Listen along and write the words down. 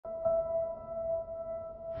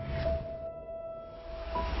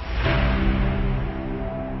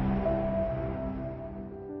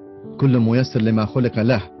وَكُلٌّ مُيَسَّرٌ لِمَا خُلِقَ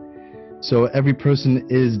لَهُ. So every person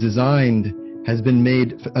is designed, has been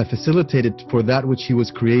made, facilitated for that which he was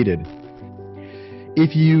created.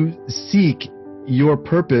 If you seek your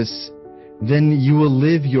purpose, then you will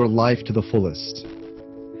live your life to the fullest.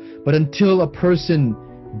 But until a person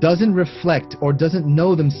doesn't reflect or doesn't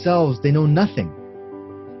know themselves, they know nothing.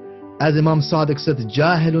 As Imam Sadiq said,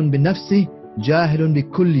 جَاهِلٌ بِنَفْسِهِ جَاهِلٌ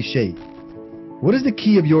بِكُلِّ شَيْءٍ. What is the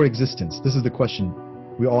key of your existence? This is the question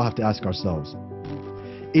we all have to ask ourselves.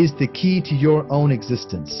 Is the key to your own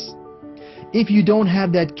existence? If you don't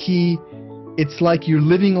have that key, it's like you're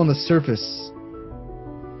living on the surface.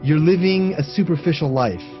 You're living a superficial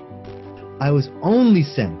life. I was only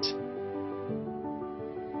sent,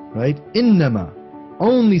 right? Innama,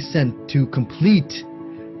 only sent to complete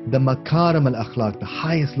the makarim al-akhlaq, the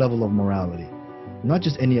highest level of morality. Not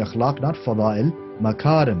just any akhlaq, not fada'il,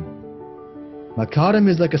 makarim. Makarim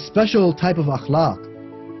is like a special type of akhlaq.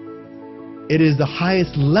 It is the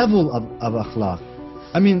highest level of akhlaq.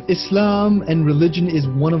 I mean, Islam and religion is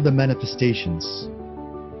one of the manifestations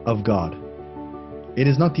of God. It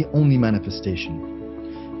is not the only manifestation.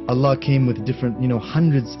 Allah came with different,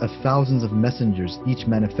 hundreds of thousands of messengers, each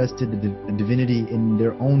manifested the divinity in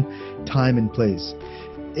their own time and place.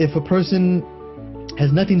 If a person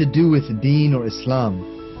has nothing to do with Deen or Islam,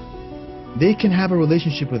 they can have a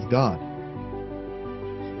relationship with God.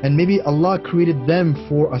 And maybe Allah created them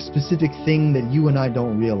for a specific thing that you and I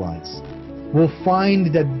don't realize. We'll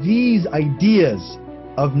find that these ideas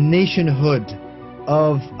of nationhood,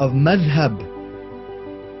 of madhab,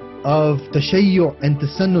 of tashayyu' and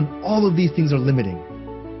tasannun, all of these things are limiting.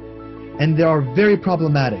 And they are very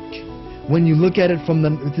problematic when you look at it from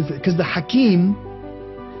because the hakim,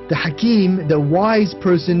 the wise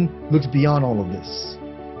person, looks beyond all of this.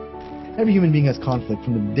 Every human being has conflict.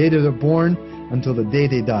 From the day they're born until the day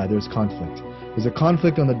they die, there's conflict. There's a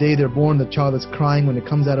conflict on the day they're born. The child is crying when it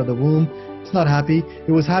comes out of the womb. It's not happy.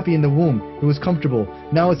 It was happy in the womb. It was comfortable.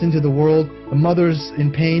 Now it's into the world. The mother's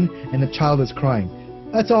in pain and the child is crying.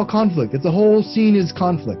 That's all conflict. It's the whole scene is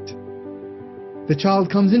conflict. The child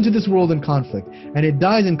comes into this world in conflict and it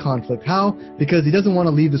dies in conflict. How? Because he doesn't want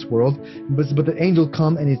to leave this world, but the angel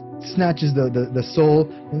comes and he snatches the soul.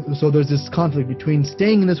 So there's this conflict between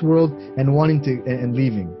staying in this world and wanting to and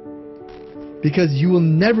leaving. Because you will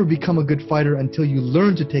never become a good fighter until you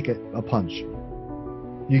learn to take a punch.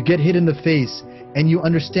 You get hit in the face and you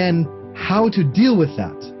understand how to deal with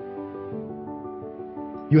that.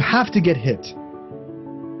 You have to get hit.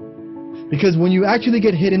 Because when you actually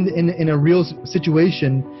get hit in a real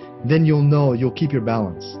situation, then you'll know, you'll keep your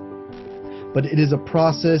balance. But it is a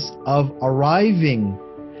process of arriving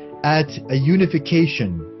at a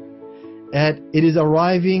unification. It is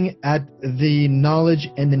arriving at the knowledge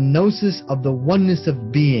and the gnosis of the oneness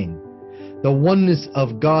of being, the oneness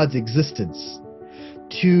of God's existence.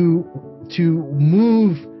 To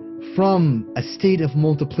move from a state of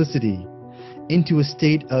multiplicity into a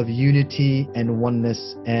state of unity and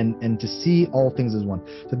oneness, and to see all things as one.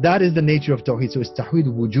 So that is the nature of Tawheed. So it's Tawheed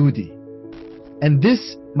Wujudi. And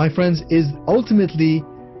this, my friends, is ultimately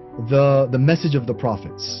the message of the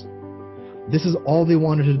prophets. This is all they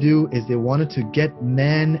wanted to do, is they wanted to get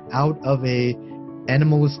man out of a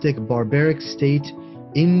animalistic, barbaric state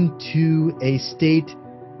into a state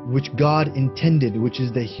which God intended, which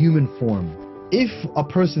is the human form. If a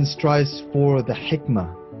person strives for the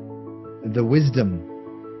hikmah, the wisdom,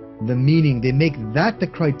 the meaning, they make that the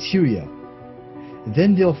criteria,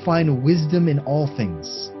 then they'll find wisdom in all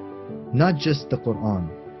things, not just the Quran,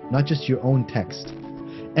 not just your own text.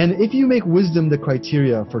 And if you make wisdom the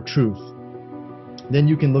criteria for truth, then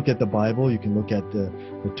you can look at the Bible, you can look at the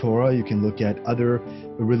Torah, you can look at other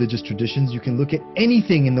religious traditions, you can look at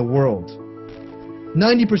anything in the world.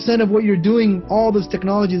 90% of what you're doing, all this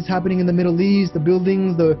technology that's happening in the Middle East, the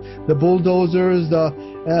buildings, the bulldozers,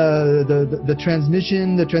 the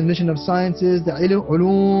transmission of sciences, the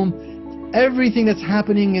ulum, everything that's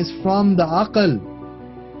happening is from the aql.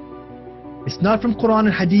 It's not from Quran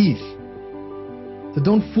and Hadith. So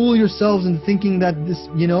don't fool yourselves into thinking that this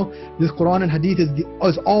Quran and Hadith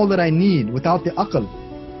is all that I need without the aql.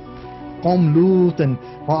 Qawm Lut and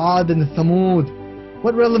Wa'ad and Thamud.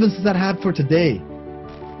 What relevance does that have for today?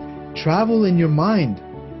 Travel in your mind.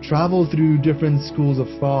 Travel through different schools of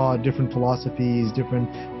thought, different philosophies, different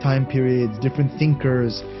time periods, different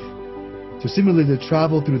thinkers. So similarly, to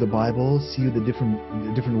travel through the Bible, see the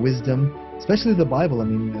different wisdom, especially the Bible. I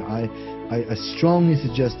mean, I strongly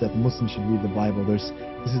suggest that Muslims should read the Bible. This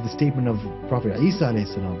is the statement of Prophet Isa alayhi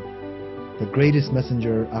salam, the greatest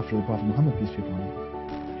messenger after the Prophet Muhammad, peace be upon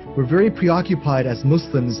him. We're very preoccupied as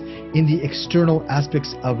Muslims in the external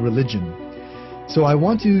aspects of religion. So I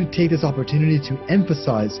want to take this opportunity to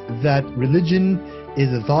emphasize that religion is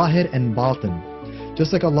zahir and batin.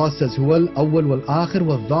 Just like Allah says, huwa al-awwal wal-akhir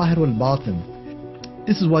wal-zahir wal-batin.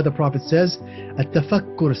 This is why the Prophet says,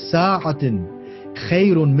 التفكر ساعة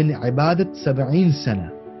خير من عبادة 70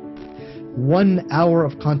 سنة. 1 hour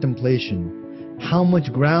of contemplation, how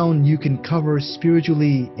much ground you can cover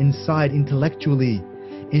spiritually, inside, intellectually,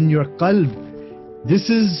 in your qalb. This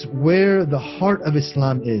is where the heart of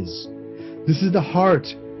Islam is. This is the heart,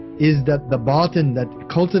 is that the batin that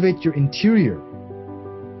cultivates your interior.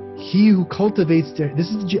 He who cultivates this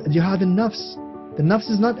is jihad al-nafs. The nafs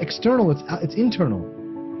is not external, it's internal.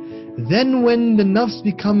 Then when the nafs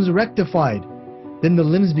becomes rectified, then the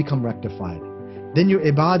limbs become rectified. Then your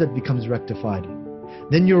ibadat becomes rectified.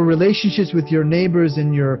 Then your relationships with your neighbors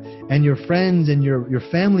and your friends and your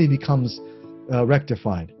family becomes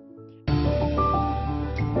rectified.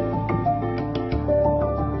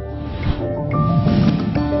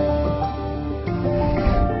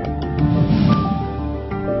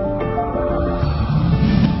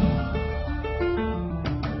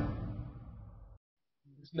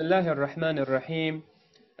 بسم الله الرحمن الرحيم.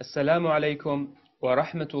 السلام عليكم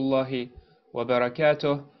ورحمة الله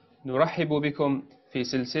وبركاته. نرحب بكم في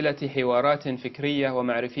سلسلة حوارات فكرية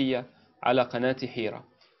ومعرفية على قناة حيرة.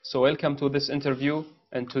 So welcome to this interview,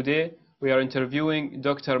 and today we are interviewing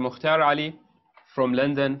Dr. Mukhtar Ali from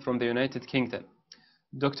London, from the United Kingdom.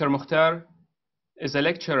 Dr. Mukhtar is a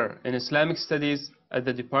lecturer in Islamic Studies at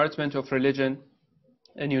the Department of Religion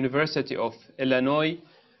and University of Illinois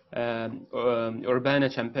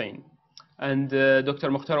Urbana-Champaign. And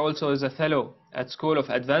Dr. Mukhtar also is a fellow at School of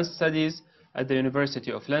Advanced Studies at the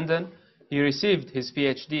University of London. He received his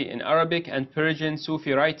PhD in Arabic and Persian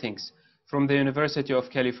Sufi writings from the University of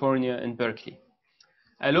California in Berkeley.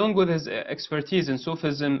 Along with his expertise in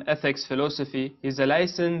Sufism, ethics, philosophy, he is a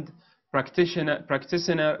licensed practitioner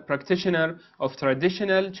of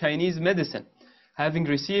traditional Chinese medicine, having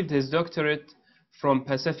received his doctorate from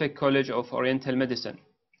Pacific College of Oriental Medicine.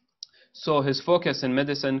 So his focus in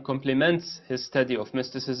medicine complements his study of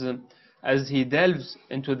mysticism as he delves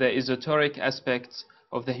into the esoteric aspects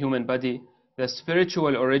of the human body, the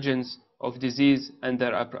spiritual origins of disease and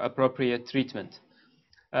their appropriate treatment.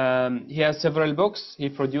 He has several books. He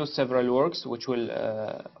produced several works, which will,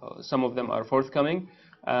 some of them are forthcoming,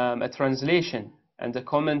 a translation and a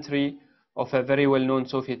commentary of a very well-known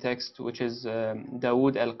Sufi text, which is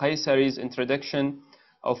Dawood al-Qaisari's introduction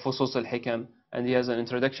of Fusus al-Hikam, and he has an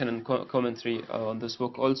introduction and commentary on this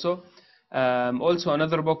book also. Also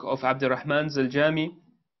another book of Abdurrahman al-Jami,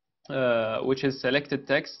 which is selected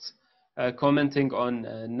texts commenting on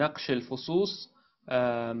Naqsh al-Fusus,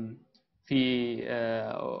 Naqsh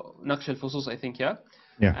al-Fusus, I think, yeah.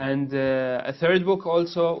 And a third book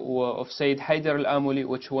also of Sayyid Haydar al-Amuli,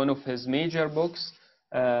 which one of his major books,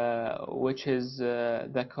 which is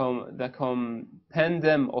the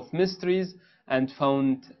Compendium of Mysteries and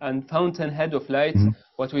Fountainhead of Light,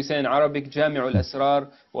 what we say in Arabic, Jami' al-Asrar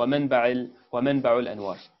wa Manba'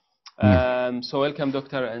 al-Anwar. So welcome,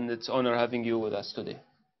 Doctor, and it's an honor having you with us today.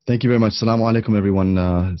 Thank you very much. Assalamu alaikum, everyone.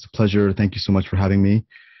 It's a pleasure. Thank you so much for having me.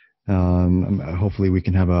 Hopefully we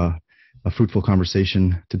can have a fruitful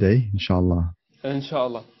conversation today, inshallah.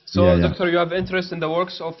 Inshallah. So, Doctor, you have interest in the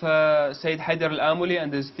works of Sayyid Haydar al-Amuli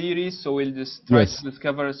and his theories, so we'll just try to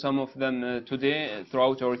discover some of them today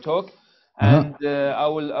throughout our talk. And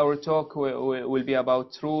our talk will be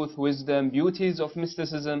about truth, wisdom, beauties of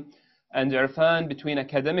mysticism, and Irfan, between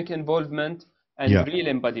academic involvement and real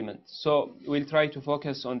embodiment. So we'll try to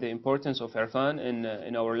focus on the importance of Irfan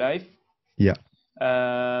in our life.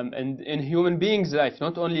 And in human beings' life,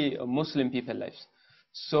 not only Muslim people lives.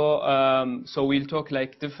 So we'll talk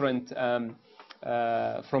like different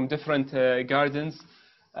from different gardens.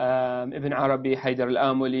 Ibn Arabi, Haydar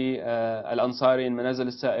al-Amuli, al-Ansari, and Manazil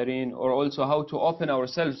al-Sa'irin, or also how to open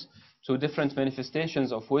ourselves to different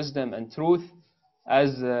manifestations of wisdom and truth,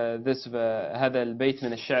 as this هذا البيت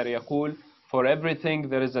من الشعر يقول, for everything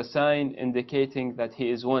there is a sign indicating that he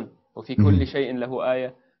is one, وفي كل شيء له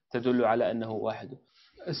آية تدل على أنه واحد.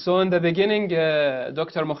 So in the beginning,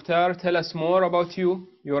 Dr. Mukhtar, tell us more about you,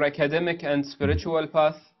 your academic and spiritual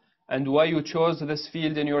path, and why you chose this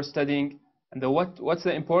field in your studying. And what's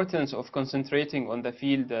the importance of concentrating on the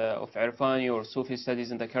field of Irfani or Sufi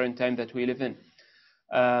studies in the current time that we live in,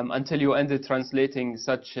 until you ended translating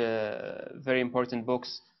such very important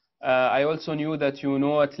books. I also knew that you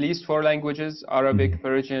know at least 4 languages, Arabic,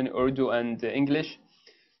 Persian, Urdu, and English,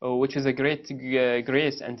 which is a great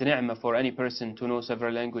grace and ni'mah for any person to know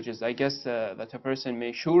several languages. I guess that a person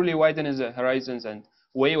may surely widen his horizons and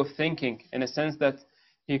way of thinking, in a sense that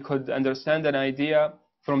he could understand an idea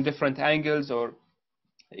from different angles, or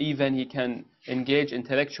even he can engage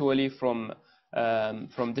intellectually from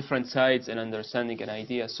different sides in understanding an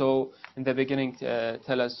idea. So in the beginning,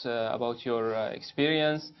 tell us about your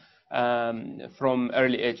experience from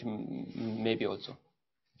early age, maybe also.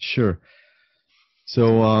 Sure.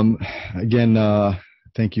 So again,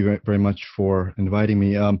 thank you very much for inviting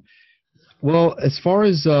me. Well, as far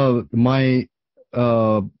as my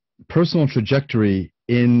personal trajectory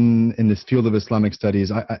in this field of Islamic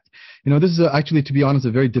studies, this is actually, to be honest,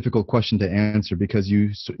 a very difficult question to answer, because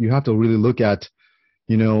you have to really look at,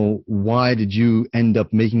 why did you end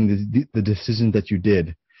up making the decision that you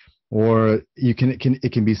did, or it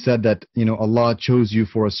can be said that Allah chose you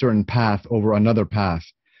for a certain path over another path,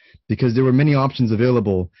 because there were many options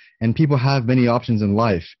available, and people have many options in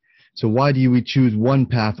life. So why do we choose one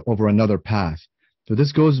path over another path? So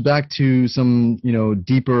this goes back to some,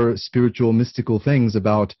 deeper spiritual, mystical things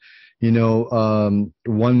about,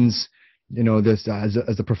 one's, this,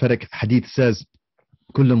 as the prophetic hadith says,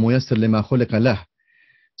 كُلُّ مُيَسَّرٍ لِمَا خُلِقَ لَهُ.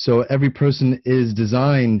 So every person is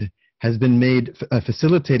designed, has been made,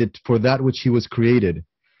 facilitated for that which he was created.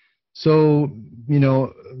 So,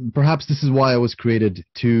 perhaps this is why I was created,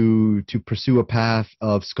 to pursue a path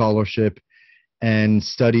of scholarship and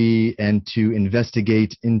study, and to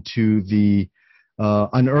investigate into the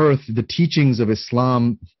unearth the teachings of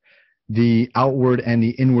Islam, the outward and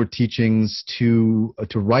the inward teachings, to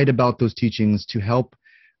write about those teachings, to help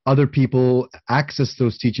other people access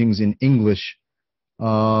those teachings in English,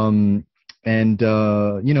 and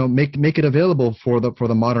make it available for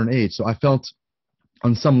the modern age. So I felt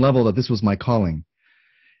on some level that this was my calling,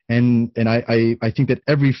 and I think that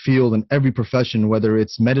every field and every profession, whether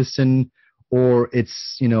it's medicine or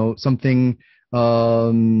it's something,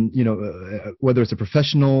 whether it's a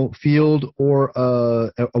professional field or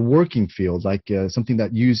a working field, like something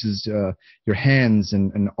that uses your hands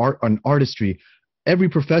and art and artistry, every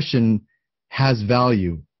profession has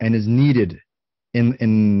value and is needed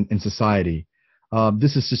in society.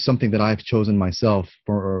 This is just something that I've chosen myself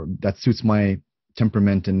that suits my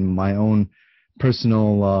temperament and my own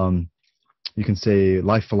personal, you can say,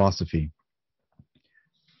 life philosophy.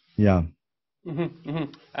 Yeah.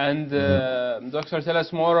 And Doctor, tell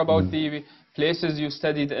us more about the places you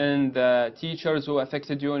studied and the teachers who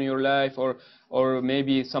affected you in your life, or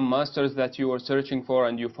maybe some masters that you were searching for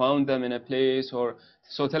and you found them in a place,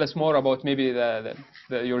 so tell us more about maybe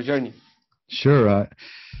your journey. Sure.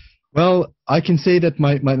 Well, I can say that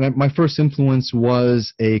my first influence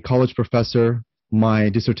was a college professor, my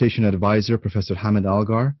dissertation advisor, Professor Hamid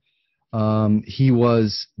Algar. He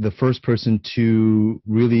was the first person to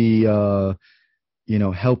really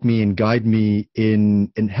help me and guide me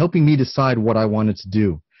in helping me decide what I wanted to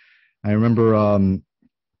do. I remember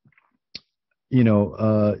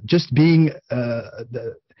just being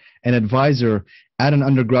an advisor at an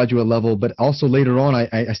undergraduate level, but also later on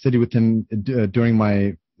I studied with him during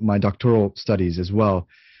my doctoral studies as well.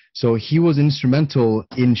 So he was instrumental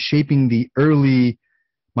in shaping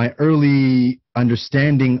my early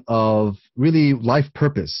understanding of really life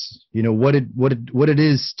purpose. What it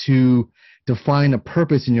is to find a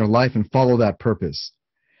purpose in your life and follow that purpose.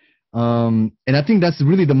 And I think that's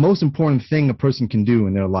really the most important thing a person can do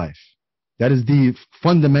in their life. That is the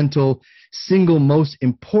fundamental, single most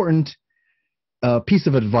important piece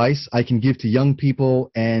of advice I can give to young people,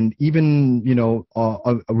 and even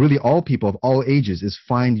really all people of all ages, is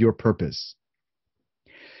find your purpose.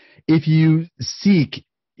 If you seek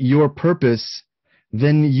your purpose,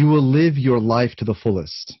 then you will live your life to the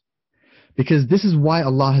fullest, because this is why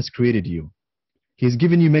Allah has created you. He has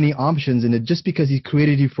given you many options, and just because He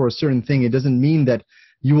created you for a certain thing, it doesn't mean that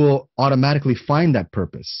you will automatically find that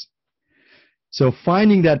purpose. So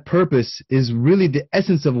finding that purpose is really the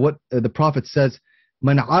essence of what the Prophet says,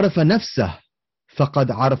 "Man arafa nafsah, faqad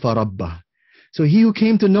arafa rabbah." So he who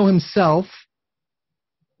came to know himself,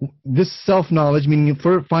 this self-knowledge, meaning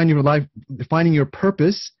for finding your life, finding your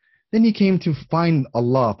purpose, then he came to find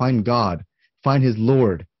Allah, find God, find his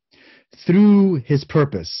Lord through his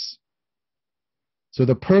purpose. So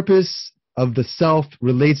the purpose of the self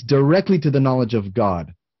relates directly to the knowledge of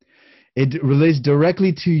God. It relates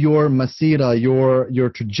directly to your masira, your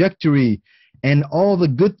trajectory, and all the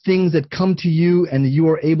good things that come to you and you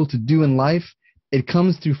are able to do in life. It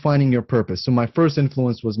comes through finding your purpose. So my first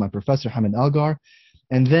influence was my professor, Hamid Algar.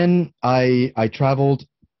 And then I traveled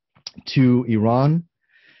to Iran,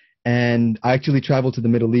 and I actually traveled to the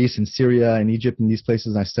Middle East and Syria and Egypt and these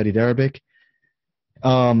places, and I studied Arabic.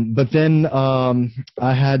 But then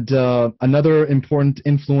I had another important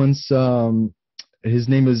influence. His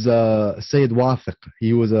name is Sayyid.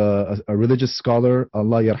 He was a religious scholar,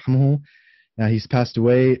 Allah yarhamhu, He's passed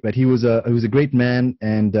away, but he was a great man,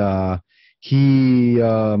 and he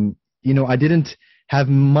I didn't have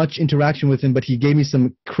much interaction with him, but he gave me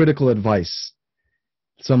some critical advice,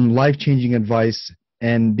 some life-changing advice,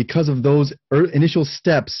 and because of those initial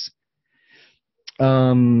steps,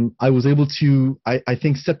 I was able to, I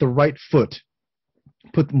think, set the right foot,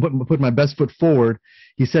 put my best foot forward.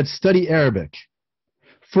 He said, study Arabic.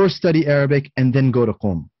 First study Arabic and then go to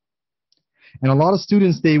Qom. And a lot of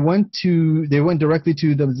students, they went directly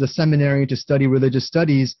to the seminary to study religious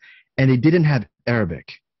studies, and they didn't have Arabic.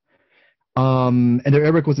 And their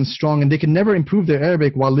Arabic wasn't strong, and they could never improve their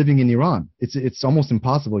Arabic while living in Iran. It's almost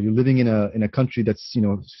impossible. You're living in a country that's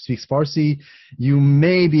speaks Farsi. You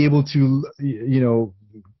may be able to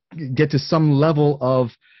get to some level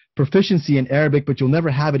of proficiency in Arabic, but you'll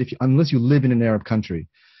never have it unless you live in an Arab country.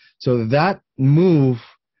 So that move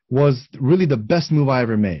was really the best move I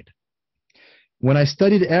ever made. When I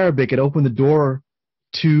studied Arabic, it opened the door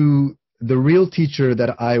to the real teacher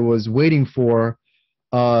that I was waiting for,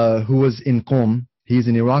 who was in Qom. He's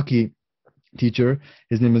an Iraqi teacher.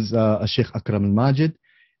 His name is Sheikh Akram al-Majid.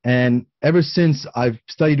 And ever since I've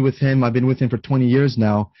studied with him, I've been with him for 20 years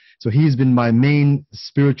now. So he's been my main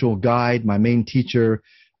spiritual guide, my main teacher.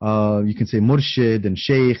 You can say murshid and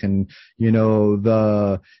sheikh, and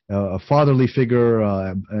the fatherly figure,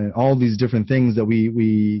 and all these different things that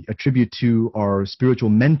we attribute to our spiritual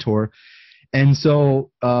mentor. And so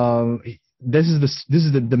this is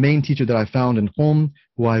the main teacher that I found in Qom,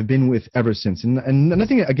 who I've been with ever since. And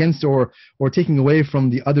nothing against or taking away from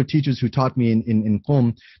the other teachers who taught me in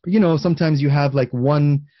Qom, but sometimes you have like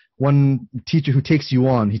one teacher who takes you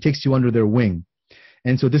on. He takes you under their wing.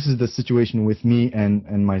 And so this is the situation with me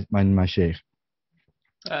and my sheikh.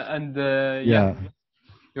 Yeah,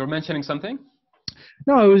 you're mentioning something?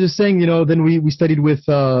 No, I was just saying, then we studied with,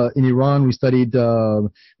 in Iran, we studied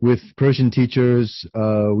with Persian teachers,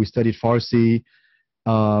 we studied Farsi,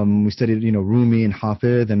 we studied, Rumi and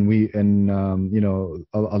Hafid, and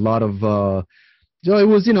a lot of, so it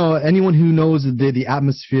was, anyone who knows the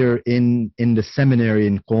atmosphere in the seminary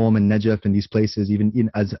in Qom and Najaf and these places, even in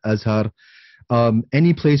Azhar,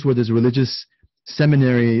 any place where there's a religious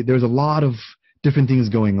seminary, there's a lot of different things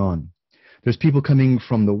going on. There's people coming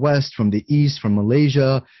from the West, from the East, from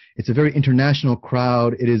Malaysia. It's a very international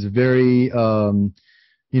crowd. It is very,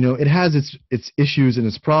 it has its issues and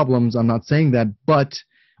its problems. I'm not saying that, but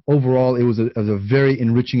overall, it was a very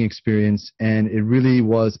enriching experience, and it really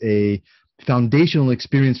was a foundational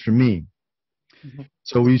experience for me. Mm-hmm.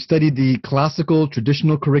 So we studied the classical,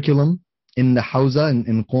 traditional curriculum in the Hausa and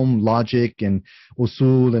in Qom, logic and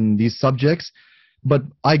usul and these subjects. But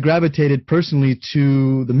I gravitated personally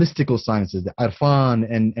to the mystical sciences, the Arfan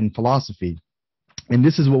and philosophy. And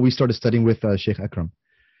this is what we started studying with Sheikh Akram.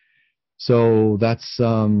 So that's,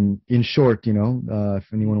 in short, if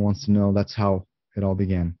anyone wants to know, that's how it all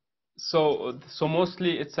began. So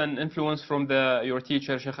mostly it's an influence from your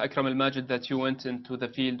teacher, Sheikh Akram al-Majid, that you went into the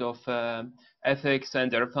field of ethics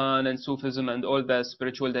and Irfan and Sufism and all the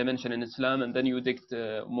spiritual dimension in Islam, and then you digged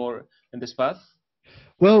more in this path?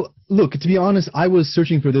 Well, look, to be honest, I was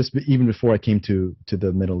searching for this even before I came to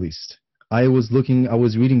the Middle East. I was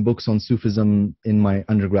reading books on Sufism in my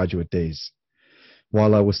undergraduate days.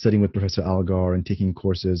 While I was studying with Professor Algar and taking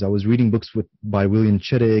courses, I was reading books by William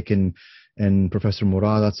Chittick and Professor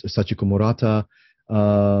Murata, Sachiko Murata,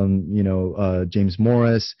 James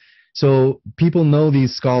Morris. So people know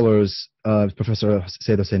these scholars, Professor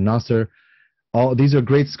Sayyid Hussein Nasser. These are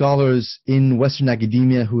great scholars in Western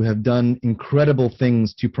academia who have done incredible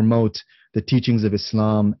things to promote the teachings of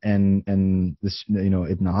Islam and this,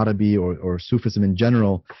 Ibn Arabi or Sufism in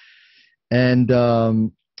general. And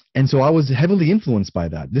so I was heavily influenced by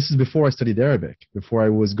that. This is before I studied Arabic, before I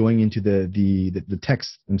was going into the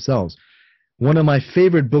texts themselves. One of my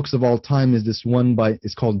favorite books of all time is this one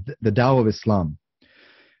it's called The Tao of Islam.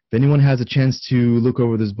 If anyone has a chance to look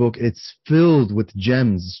over this book, it's filled with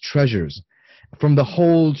gems, treasures, from the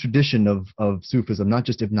whole tradition of Sufism, not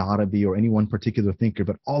just Ibn Arabi or any one particular thinker,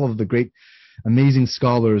 but all of the great, amazing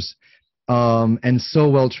scholars, and so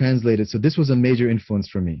well translated. So this was a major influence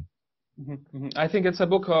for me. Mm-hmm. Mm-hmm. I think it's a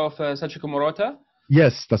book of Sachiko Murata.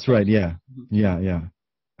 Yes, that's right. Yeah, mm-hmm. Yeah.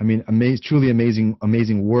 I mean, truly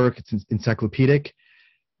amazing work. It's encyclopedic,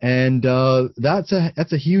 and that's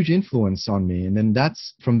a huge influence on me. And then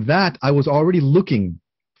from that I was already looking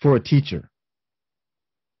for a teacher.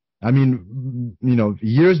 I mean,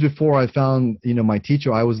 years before I found, my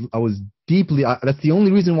teacher, I was deeply, that's the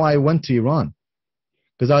only reason why I went to Iran.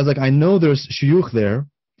 Because I was like, I know there's shuyukh there,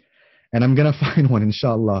 and I'm going to find one,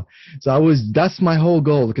 inshallah. So that's my whole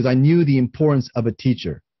goal, because I knew the importance of a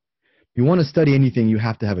teacher. You want to study anything, you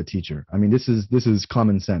have to have a teacher. I mean, this is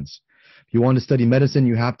common sense. If you want to study medicine,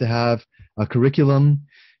 you have to have a curriculum.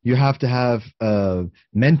 You have to have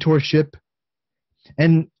mentorship.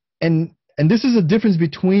 And this is a difference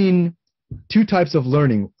between two types of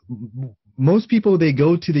learning. Most people, they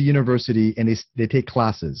go to the university and they take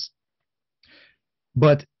classes.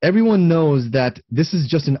 But everyone knows that this is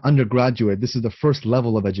just an undergraduate. This is the first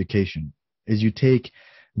level of education, is you take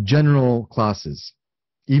general classes,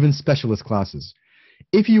 even specialist classes.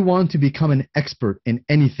 If you want to become an expert in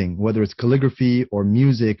anything, whether it's calligraphy or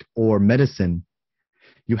music or medicine,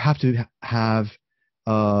 you have to have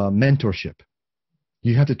mentorship.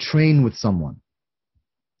 You have to train with someone.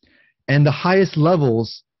 And the highest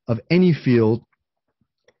levels of any field,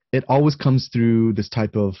 it always comes through this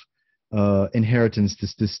type of inheritance,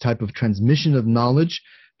 this type of transmission of knowledge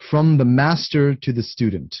from the master to the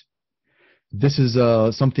student. This is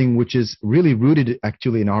something which is really rooted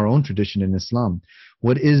actually in our own tradition in Islam.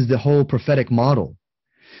 What is the whole prophetic model?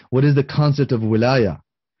 What is the concept of wilaya?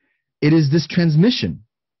 It is this transmission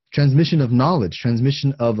of knowledge,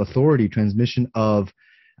 transmission of authority, transmission of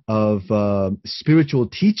spiritual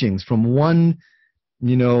teachings from one,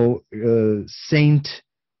 saint,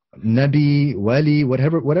 Nabi, Wali,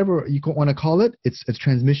 whatever you want to call it. It's a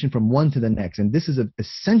transmission from one to the next. And this is an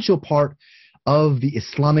essential part of the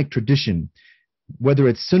Islamic tradition, whether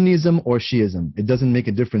it's Sunnism or Shiism. It doesn't make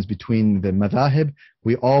a difference between the madhahib.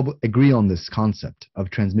 We all agree on this concept of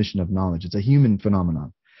transmission of knowledge. It's a human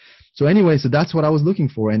phenomenon. So anyway, so that's what I was looking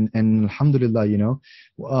for. And alhamdulillah,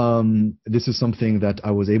 this is something that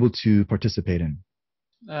I was able to participate in.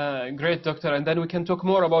 Great, Doctor. And then we can talk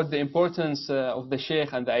more about the importance of the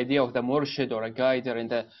Sheikh and the idea of the murshid or a guider in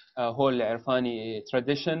the whole Irfani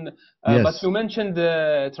tradition. Yes. But you mentioned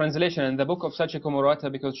the translation in the book of Sachi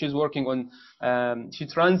Komorata, because she's working on, she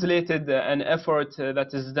translated an effort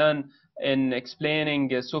that is done in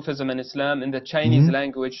explaining Sufism and Islam in the Chinese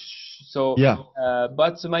language. So, yeah.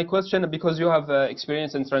 But my question, because you have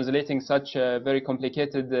experience in translating such very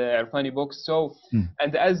complicated Irfani books, so,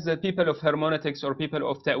 and as people of hermeneutics or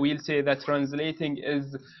people of ta'wil say that translating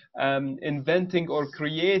is inventing or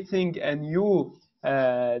creating a new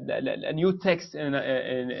text in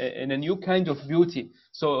a new kind of beauty.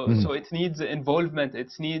 So, so it needs involvement.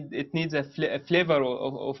 It needs a flavor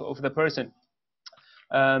of the person.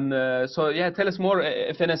 So yeah, tell us more,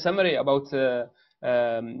 if in a summary, about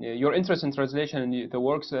your interest in translation and the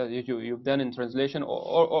works that you've done in translation,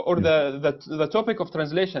 or the topic of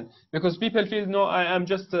translation, because people feel, no, I'm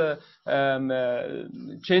just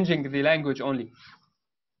changing the language only.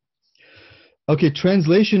 Okay,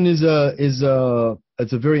 translation is it's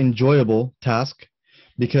a very enjoyable task,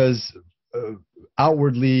 because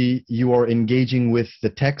outwardly you are engaging with the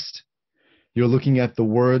text. You're looking at the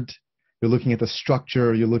word. You're looking at the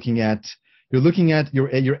structure. You're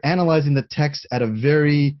analyzing the text at a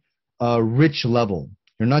very rich level.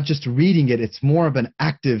 You're not just reading it. It's more of an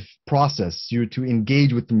active process. You're to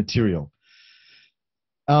engage with the material.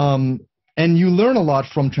 And you learn a lot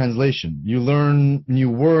from translation. You learn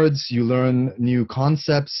new words. You learn new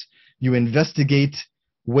concepts. You investigate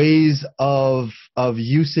ways of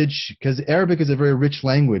usage, because Arabic is a very rich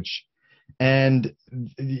language, and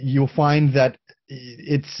you'll find that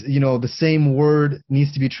it's, the same word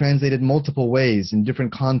needs to be translated multiple ways in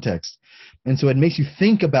different contexts. And so it makes you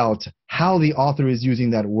think about how the author is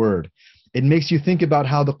using that word. It makes you think about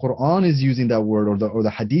how the Quran is using that word, or the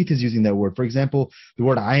Hadith is using that word. For example, the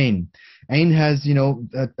word ayn. Ayn has,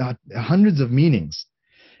 hundreds of meanings.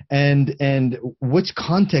 And which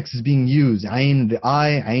context is being used? Ayn the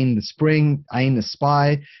eye, ayn the spring, ayn the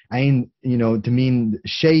spy, ayn, to mean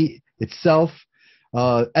shay itself.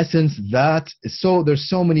 Essence, that. So there's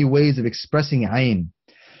so many ways of expressing ayn.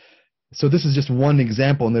 So this is just one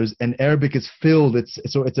example, and Arabic is filled. It's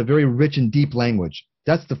a very rich and deep language.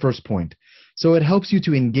 That's the first point. So it helps you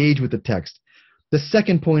to engage with the text. The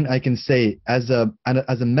second point I can say, as a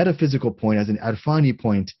metaphysical point, as an Arfani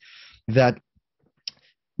point, that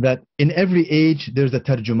in every age there's a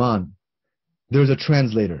tarjuman, there's a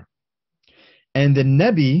translator, and the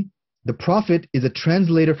Nabi, the Prophet, is a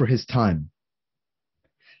translator for his time.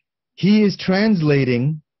 He is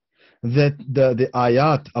translating the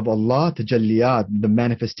ayat of Allah, tajalliyat, the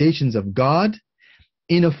manifestations of God,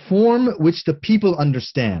 in a form which the people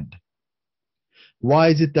understand. Why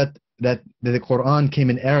is it that the Quran came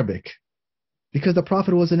in Arabic? Because the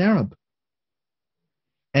Prophet was an Arab.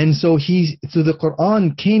 And so the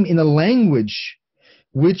Quran came in a language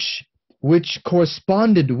which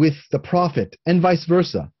corresponded with the Prophet, and vice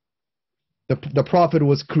versa. The Prophet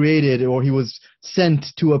was created, or he was sent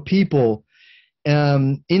to a people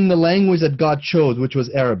in the language that God chose, which was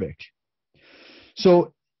Arabic.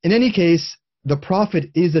 So in any case, the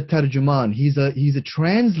Prophet is a tarjuman. He's a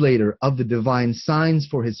translator of the divine signs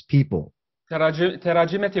for his people.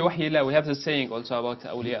 تراجمته وحي الله. We have the saying also about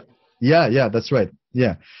awliya. Yeah, that's right.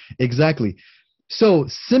 Yeah, exactly. So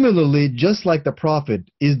similarly, just like the Prophet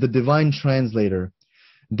is the divine translator,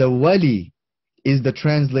 the wali is the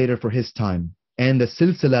translator for his time. And the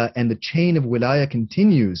silsila and the chain of wilaya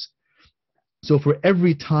continues. So for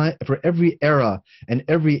every time, for every era and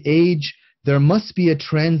every age, there must be a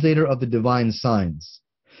translator of the divine signs.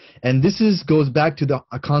 And this goes back to the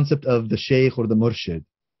concept of the sheikh or the murshid.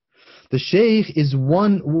 The sheikh is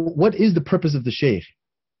one. What is the purpose of the sheikh?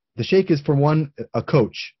 The sheikh is, for one, a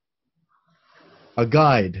coach, a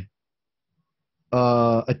guide,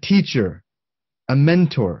 a teacher, a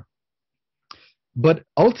mentor. But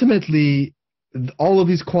ultimately, all of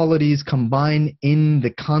these qualities combine in the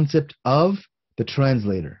concept of the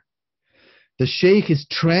translator. The sheikh is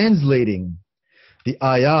translating the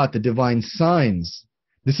ayat, the divine signs.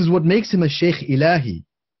 This is what makes him a sheikh ilahi.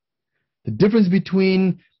 The difference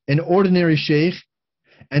between an ordinary sheikh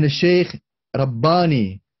and a sheikh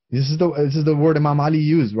rabbani. This is the word Imam Ali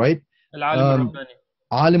used, right? Alimun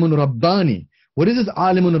Rabbani. What is this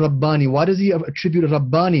alimun Rabbani? Why does he attribute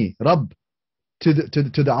Rabbani, Rabb, to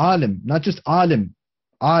the alim? Not just alim,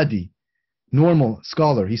 adi, normal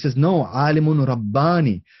scholar. He says, no, alimun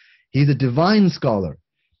Rabbani. He's a divine scholar.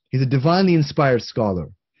 He's a divinely inspired scholar.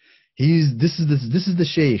 This is the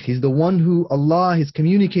sheikh. He's the one who Allah is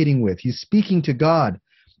communicating with. He's speaking to God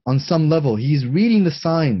on some level. He's reading the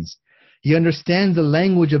signs. He understands the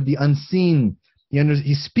language of the unseen.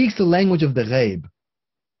 He speaks the language of the ghaib.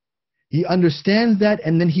 He understands that,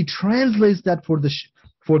 and then he translates that for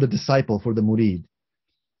the disciple, for the murid.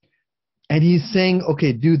 And he's saying,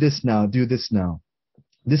 okay, do this now, do this now.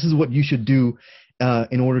 This is what you should do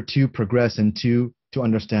in order to progress and to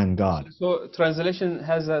understand God. So translation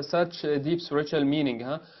has such a deep spiritual meaning,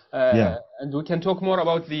 huh? Yeah. And we can talk more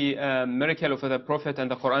about the miracle of the Prophet and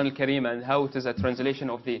the Quran al-Karim and how it is a translation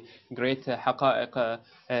of the great haqa'iq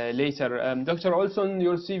later. Dr. Olson,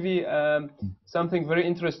 your CV, something very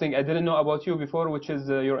interesting I didn't know about you before, which is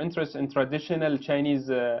your interest in traditional Chinese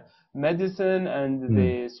medicine and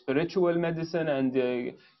the spiritual medicine and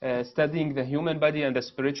studying the human body and the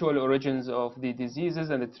spiritual origins of the diseases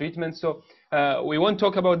and the treatment. So we won't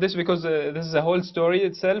talk about this because this is a whole story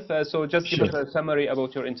itself. So just give us a summary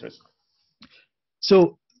about your interest.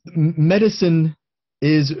 So medicine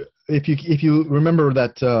is, if you remember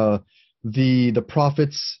that the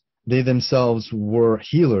prophets, they themselves were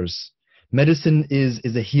healers. Medicine is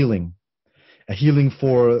a healing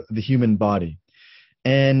for the human body.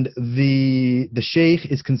 And the sheikh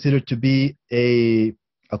is considered to be a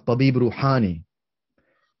tabib ruhani.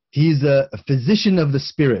 He's a physician of the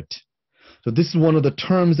spirit. So this is one of the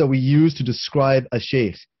terms that we use to describe a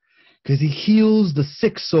sheikh, because he heals the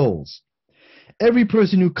sick souls. Every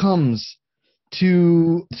person who comes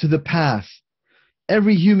to the path,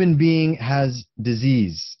 every human being has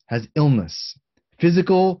disease, has illness,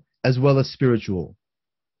 physical as well as spiritual.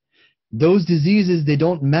 Those diseases, they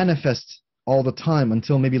don't manifest all the time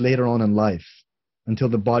until maybe later on in life, until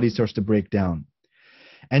the body starts to break down.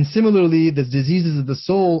 And similarly, the diseases of the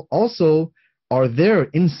soul also are there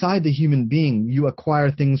inside the human being. You acquire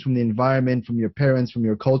things from the environment, from your parents, from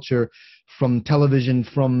your culture, from television,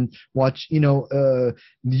 from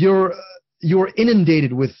you're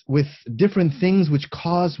inundated with different things which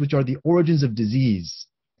are the origins of disease.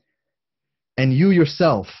 And you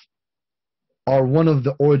yourself are one of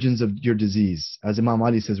the origins of your disease, as Imam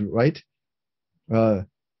Ali says, right?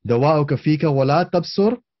 دواؤك فيك ولا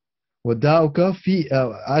تبصر وداؤك في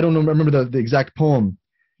I don't remember the exact poem.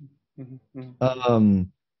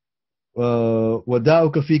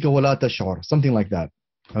 وداؤك فيك ولا تشعر, something like that.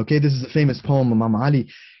 Okay, this is a famous poem of Imam Ali.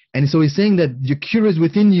 And so he's saying that your cure is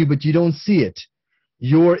within you, but you don't see it.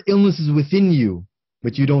 Your illness is within you,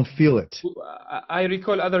 but you don't feel it. I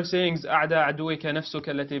recall other sayings, أعدى عدوك نفسك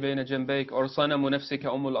التي بين جنبيك or صنم نفسك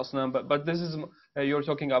أم الأصنام, but this is, you're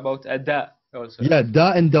talking about a da also. Yeah,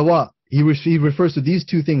 da and dawa. He refers to these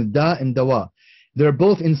two things, da and dawa. They're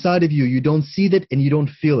both inside of you. You don't see it and you don't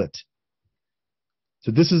feel it.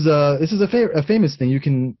 So this is a famous thing. You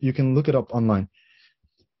can look it up online.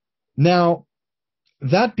 Now,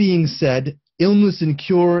 that being said, illness and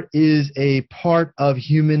cure is a part of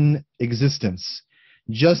human existence.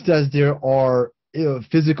 Just as there are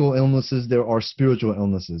physical illnesses, there are spiritual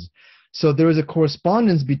illnesses. So there is a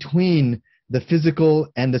correspondence between the physical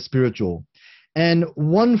and the spiritual. And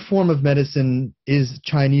one form of medicine is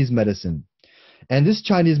Chinese medicine. And this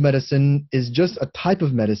Chinese medicine is just a type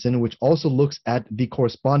of medicine which also looks at the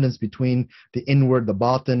correspondence between the inward, the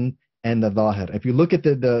batin, and the zahir. If you look at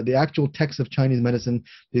the actual text of Chinese medicine,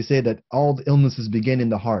 they say that all the illnesses begin in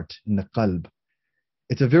the heart, in the qalb.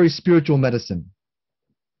 It's a very spiritual medicine.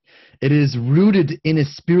 It is rooted in a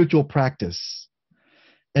spiritual practice.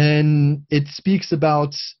 And it speaks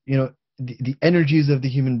about, the energies of the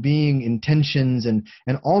human being, intentions, and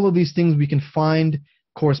all of these things we can find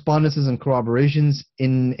correspondences and corroborations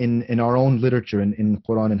in our own literature, in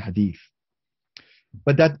Quran and Hadith.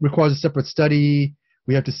 But that requires a separate study.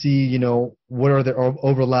 We have to see, what are the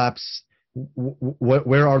overlaps,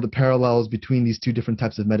 where are the parallels between these two different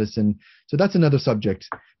types of medicine. So that's another subject.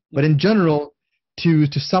 But in general,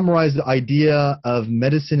 to summarize the idea of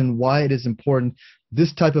medicine and why it is important,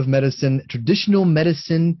 this type of medicine, traditional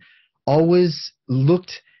medicine, always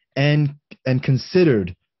looked and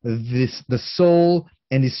considered the soul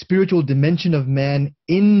and the spiritual dimension of man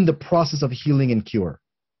in the process of healing and cure.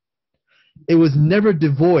 It was never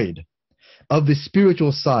devoid of the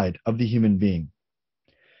spiritual side of the human being.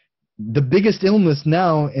 The biggest illness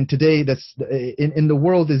now and today that's in the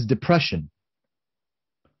world is depression.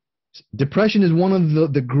 Depression is one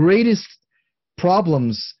of the greatest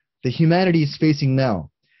problems that humanity is facing now.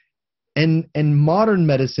 And modern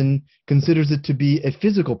medicine considers it to be a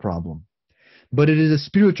physical problem, but it is a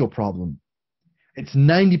spiritual problem. It's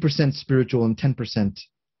 90% spiritual and 10%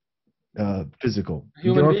 physical.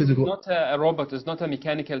 Human being is not a robot. It's not a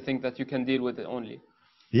mechanical thing that you can deal with only.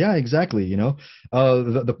 Yeah, exactly.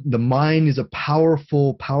 The mind is a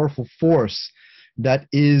powerful force that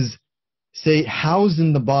is, say, housed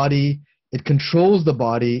in the body. It controls the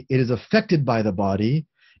body. It is affected by the body.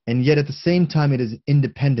 And yet at the same time, it is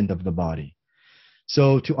independent of the body.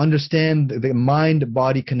 So to understand the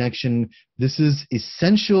mind-body connection, this is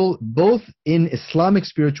essential both in Islamic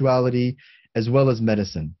spirituality as well as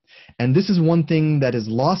medicine. And this is one thing that is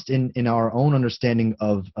lost in our own understanding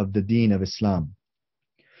of the deen of Islam.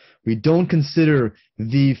 We don't consider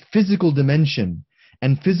the physical dimension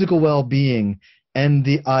and physical well-being and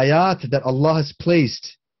the ayat that Allah has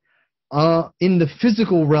placed in the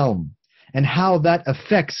physical realm, and how that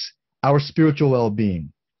affects our spiritual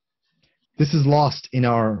well-being. This is lost in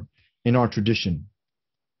our tradition.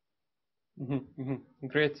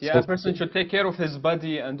 Great. Yeah, a person should take care of his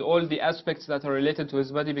body and all the aspects that are related to his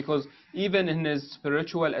body, because even in his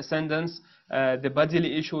spiritual ascendance, the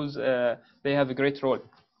bodily issues, they have a great role.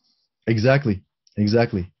 Exactly.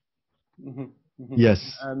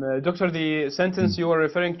 Yes. Doctor, the sentence you are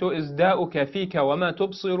referring to is داؤك فيك وما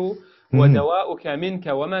تبصر ودواؤك منك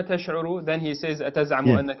وما تشعر. Then he says أتزعم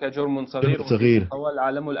أنك جرم صغير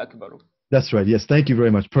والعالم الأكبر. That's right. Yes. Thank you very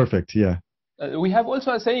much. Perfect. Yeah. We have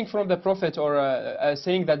also a saying from the Prophet, or a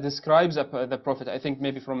saying that describes the Prophet. I think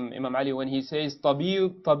maybe from Imam Ali, when he says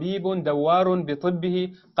طبيب دوار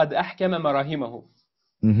بطبه قد أحكم مراهمه.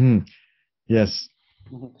 Yes.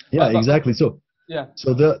 Yeah. Exactly. So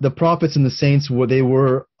the prophets and the saints they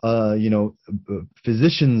were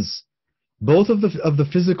physicians, both of the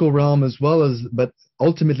physical realm as well as, but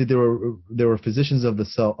ultimately they were physicians of the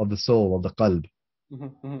soul, of the qalb.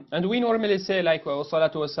 And we normally say like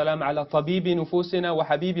والصلاة والسلام على طبيب نفوسنا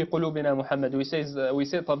وحبيب قلوبنا محمد. We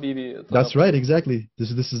say طبيب. That's right, exactly.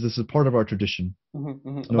 This is part of our tradition. No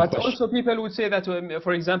but question. Also people would say that,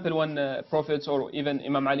 for example, when prophets or even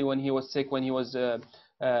Imam Ali, when he was sick, when he was in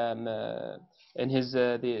his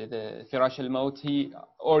the firash al-maut, he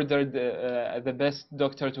ordered the best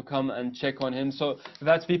doctor to come and check on him. So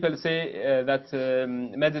that people say that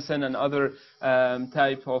medicine and other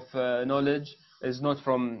type of knowledge is not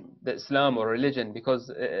from the Islam or religion,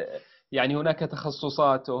 because يعني هناك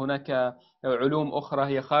تخصصات وهناك علوم أخرى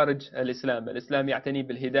هي خارج الإسلام. الإسلام يعتني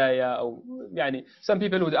بالهداية أو يعني some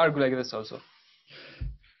people would argue like this also.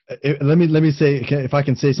 Let me say, if I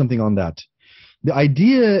can say something on that. The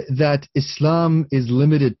idea that Islam is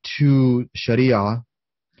limited to Sharia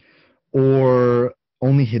or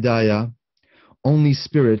only Hidayah, only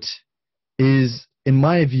spirit, is, in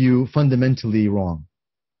my view, fundamentally wrong.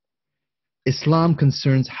 Islam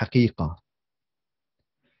concerns haqiqah.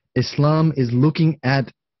 Islam is looking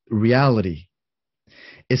at reality.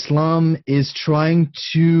 Islam is trying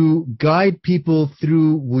to guide people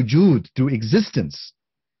through wujud, through existence.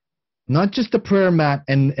 Not just the prayer mat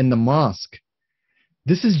and the mosque.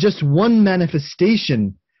 This is just one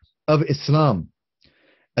manifestation of Islam.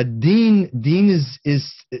 A deen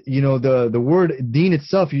is the word deen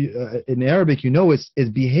itself in Arabic, is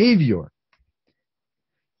behavior.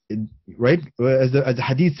 Right? As the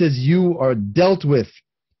hadith says, you are dealt with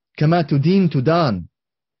kama tudin tudan.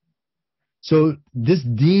 So this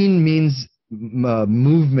deen means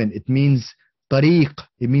movement. It means tariq.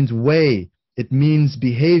 It means way. It means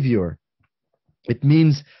behavior. It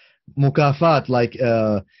means mukafat, like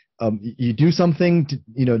you do something,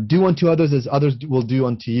 do unto others as others will do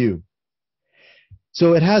unto you.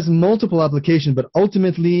 So it has multiple applications, but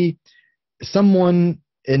ultimately, an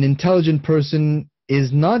intelligent person,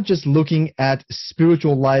 is not just looking at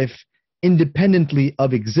spiritual life independently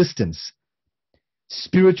of existence.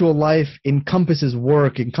 Spiritual life encompasses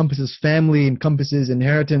work, encompasses family, encompasses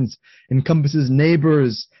inheritance, encompasses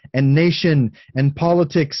neighbors and nation and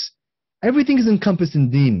politics. Everything is encompassed in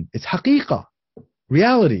deen. It's haqiqah,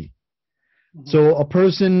 reality. So a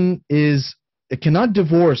person cannot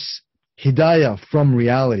divorce hidayah from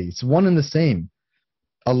reality. It's one and the same.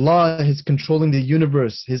 Allah is controlling the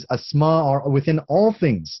universe. His asma are within all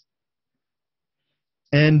things.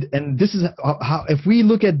 And this is how, if we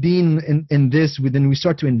look at deen in this, then we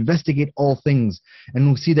start to investigate all things,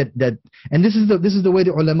 and we see that and this is the way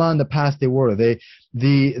the ulama in the past they were.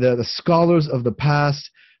 The scholars of the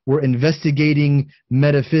past were investigating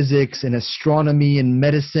metaphysics and astronomy and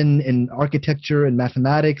medicine and architecture and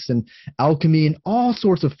mathematics and alchemy and all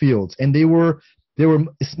sorts of fields. And they were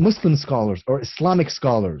Muslim scholars or Islamic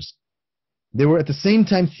scholars. They were at the same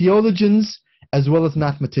time theologians as well as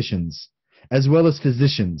mathematicians, as well as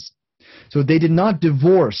physicians. So they did not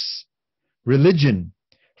divorce religion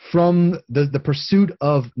from the pursuit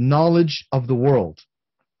of knowledge of the world.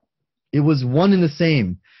 It was one and the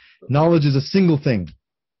same. Knowledge is a single thing.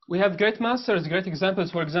 We have great masters, great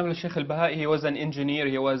examples. For example, Sheikh al-Bahai, he was an engineer,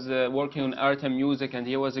 he was working on art and music, and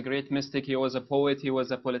he was a great mystic, he was a poet, he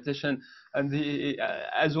was a politician, and he,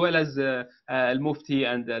 as well as al-Mufti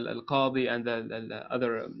and al-Qadi and the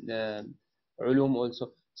other ulum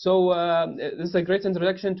also. So this is a great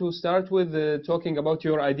introduction to start with, talking about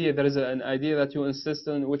your idea. There is an idea that you insist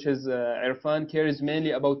on, which is Irfan cares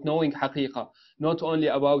mainly about knowing haqiqah, not only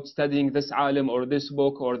about studying this alim or this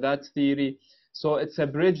book or that theory. So it's a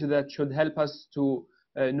bridge that should help us to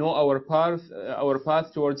know our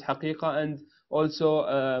path towards haqiqah. And also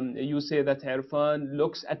you say that Irfan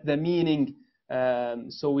looks at the meaning,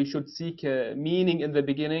 so we should seek meaning in the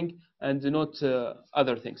beginning and not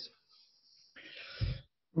other things.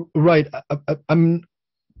 Right.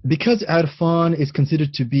 Because Irfan is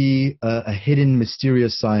considered to be a hidden,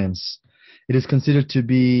 mysterious science, it is considered to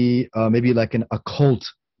be maybe like an occult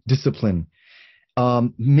discipline.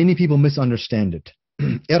 Many people misunderstand it.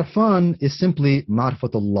 Irfan is simply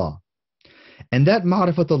ma'rifatullah. And that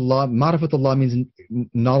ma'rifatullah means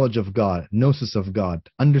knowledge of God, gnosis of God,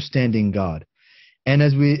 understanding God. And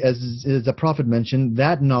as the Prophet mentioned,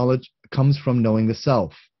 that knowledge comes from knowing the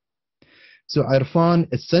self. So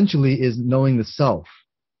Irfan essentially is knowing the self,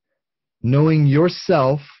 knowing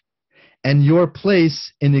yourself and your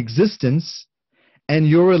place in existence and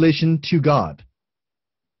your relation to God.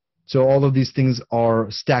 So all of these things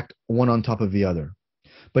are stacked one on top of the other.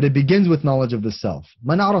 But it begins with knowledge of the self.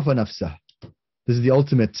 Man arafa nafsah. This is the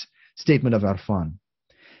ultimate statement of Irfan.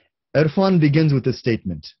 Irfan begins with this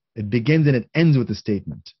statement. It begins and it ends with the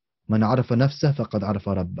statement. Man arafa nafsah faqad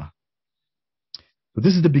arafa rabbah. So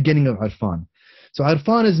this is the beginning of Irfan. So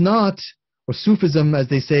Irfan is not, or Sufism as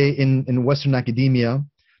they say in Western academia,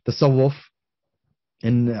 Tasawwuf,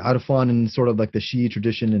 and Irfan in sort of like the Shi'i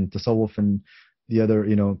tradition and Tasawwuf and the other,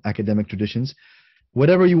 academic traditions.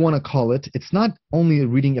 Whatever you want to call it, it's not only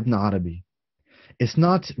reading Ibn Arabi. It's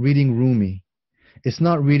not reading Rumi. It's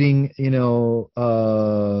not reading, the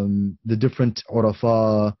different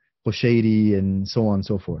Urafa, Qushayri, and so on and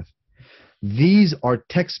so forth. These are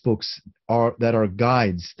textbooks that are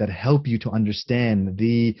guides that help you to understand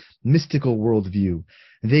the mystical worldview.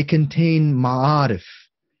 They contain ma'arif,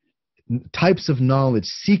 types of knowledge,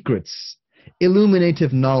 secrets,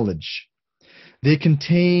 illuminative knowledge. They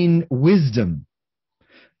contain wisdom.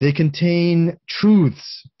 They contain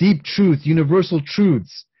truths, deep truth, universal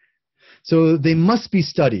truths. So they must be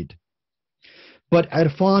studied. But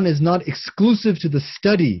Irfan is not exclusive to the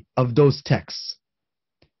study of those texts.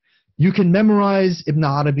 You can memorize Ibn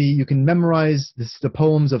Arabi, you can memorize the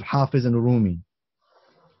poems of Hafiz and Rumi.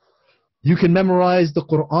 You can memorize the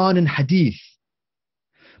Quran and Hadith.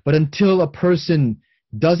 But until a person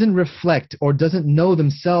doesn't reflect or doesn't know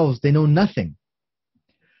themselves, they know nothing.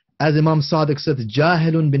 As Imam Sadiq said,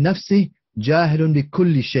 Jahilun bi nafsi, jahilun bi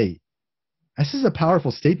kulli shay. This is a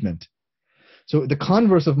powerful statement. So the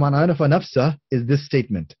converse of man arafa nafsa is this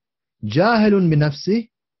statement. Jahilun bi nafsi,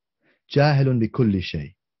 jahilun bi kulli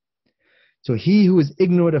shay. So he who is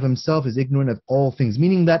ignorant of himself is ignorant of all things,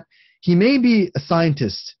 meaning that he may be a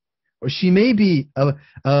scientist, or she may be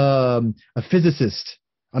a physicist,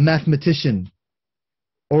 a mathematician,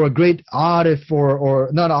 or a great arif, or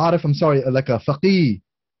not arif, I'm sorry, like a faqih,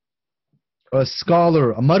 or a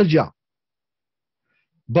scholar, a marja.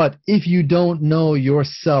 But if you don't know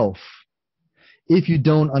yourself, if you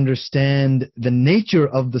don't understand the nature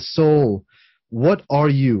of the soul. What are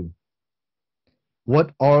you?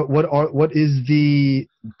 What is the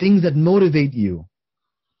things that motivate you?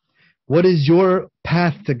 What is your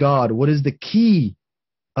path to God? What is the key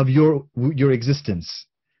of your existence?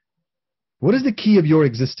 What is the key of your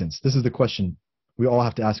existence? This is the question we all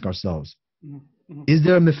have to ask ourselves. Is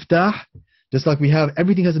there a Mفتاح? Just like we have,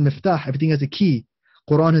 everything has a Mفتاح, everything has a key.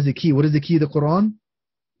 Quran has a key. What is the key of the Quran?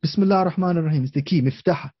 Bismillah ar-Rahman ar-Rahim. It's the key,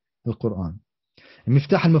 Mفتاح al-Quran. And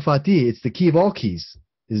Mفتاح al-Mafatih, it's the key of all keys,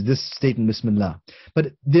 is this statement, Bismillah.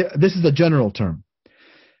 But this is a general term.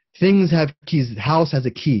 Things have keys. The house has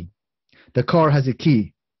a key. The car has a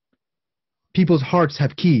key. People's hearts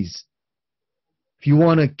have keys. If you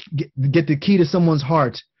want to get the key to someone's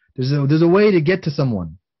heart, there's a way to get to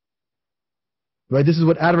someone. Right? This is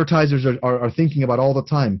what advertisers are thinking about all the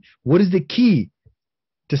time. What is the key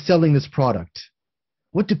to selling this product?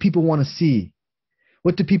 What do people want to see?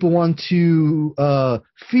 What do people want to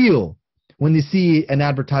feel when they see an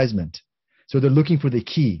advertisement? So they're looking for the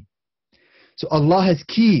key. So Allah has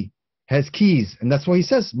keys, and that's why He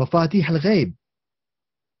says Mafatih al-Ghaib.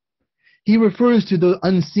 He refers to the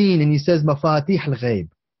unseen, and He says Mafatih al-Ghaib,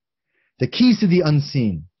 the keys to the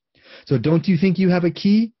unseen. So don't you think you have a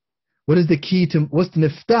key? What is the key to, what's the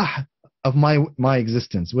Mفتاح of my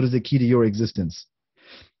existence? What is the key to your existence?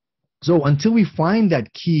 So until we find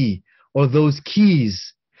that key or those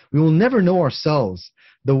keys, we will never know ourselves.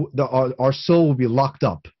 Our soul will be locked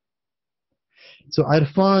up. So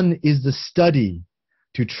Irfan is the study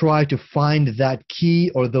to try to find that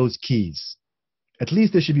key or those keys. At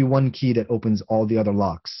least there should be one key that opens all the other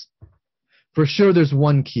locks. For sure there's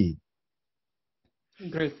one key.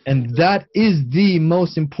 Great. And that is the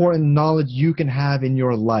most important knowledge you can have in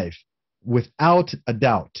your life, without a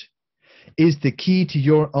doubt, is the key to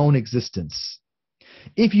your own existence.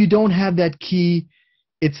 If you don't have that key,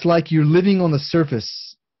 it's like you're living on the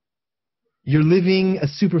surface. You're living a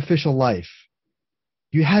superficial life.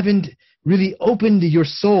 You haven't really opened your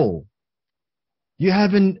soul. You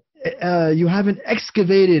haven't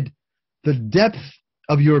excavated the depth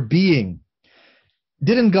of your being.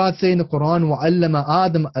 Didn't God say in the Quran, وَعَلَّمَ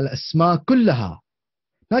آدَمَ الْأَسْمَاءَ كُلَّهَا?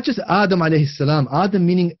 Not just Adam alayhi salam, Adam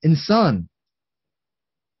meaning insan.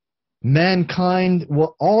 Mankind,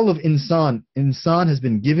 well, all of insan has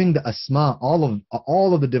been given the asma,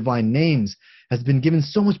 all of the divine names has been given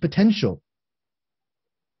so much potential.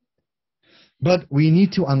 But we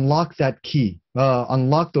need to unlock that key,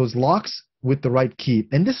 unlock those locks with the right key.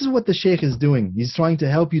 And this is what the Shaykh is doing. He's trying to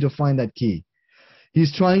help you to find that key.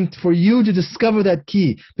 He's trying for you to discover that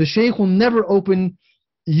key. The Shaykh will never open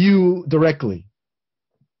you directly.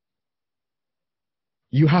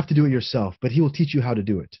 You have to do it yourself, but he will teach you how to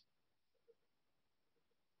do it.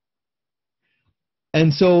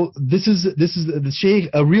 And so this is the Shaykh,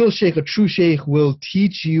 a real Shaykh, a true Shaykh will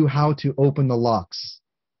teach you how to open the locks.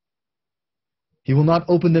 He will not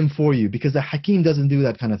open them for you, because a Hakim doesn't do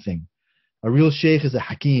that kind of thing. A real Shaykh is a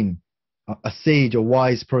Hakim, a sage, a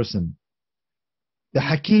wise person. The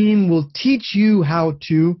Hakim will teach you how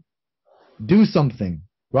to do something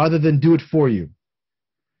rather than do it for you.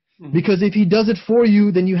 Because if he does it for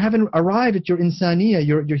you, then you haven't arrived at your insaniya,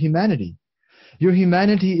 your humanity. Your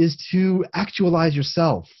humanity is to actualize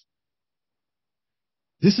yourself.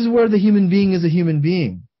 This is where the human being is a human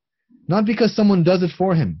being. Not because someone does it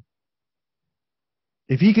for him.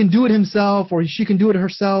 If he can do it himself or she can do it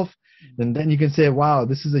herself, then you can say, wow,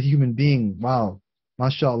 this is a human being. Wow,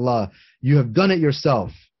 mashallah, you have done it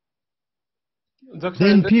yourself. Doctor,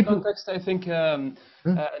 in this context, I think an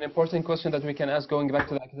important question that we can ask, going back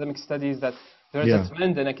to the academic studies, that there is a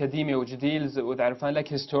trend in academia which deals with Arfan, like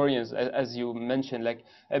historians, as you mentioned, like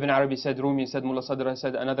Ibn Arabi said, Rumi said, Mullah Sadra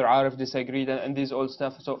said, another Arif disagreed, and these all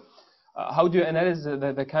stuff. So how do you analyze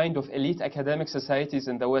the kind of elite academic societies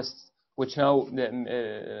in the West, which now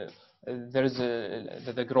there is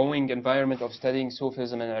the growing environment of studying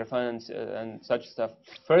Sufism and Arfan and such stuff?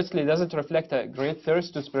 Firstly, does it reflect a great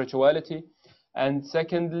thirst to spirituality? And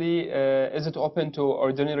secondly, is it open to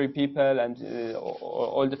ordinary people and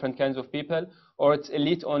all different kinds of people, or it's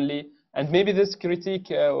elite only? And maybe this critique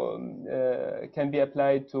can be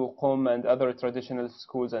applied to Qom and other traditional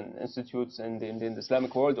schools and institutes in the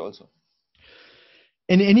Islamic world also.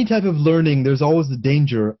 In any type of learning, there's always the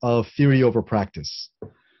danger of theory over practice.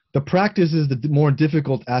 The practice is the more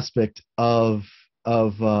difficult aspect of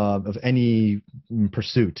any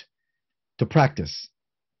pursuit, to practice.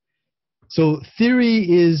 So theory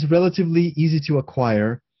is relatively easy to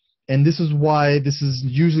acquire, and this is why this is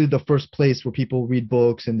usually the first place where people read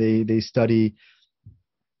books and they study.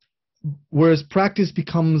 Whereas practice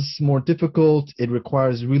becomes more difficult. It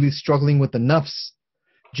requires really struggling with the nafs.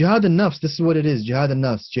 Jihad al-nafs, this is what it is, jihad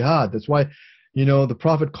al-nafs, jihad. That's why, the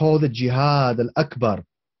Prophet called it jihad al-akbar.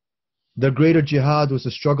 The greater jihad was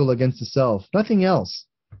a struggle against the self, nothing else.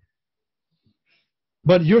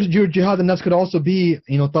 But your jihad al-nafs could also be,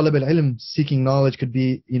 talab al-ilm, seeking knowledge could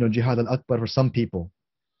be, jihad al-akbar for some people,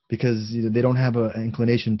 because they don't have an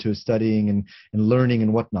inclination to studying and learning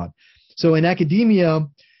and whatnot. So in academia,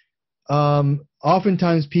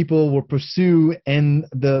 oftentimes people will pursue, and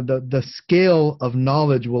the scale of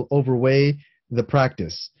knowledge will overweigh the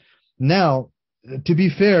practice. Now, to be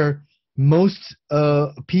fair, most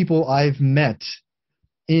people I've met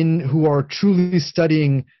who are truly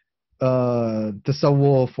studying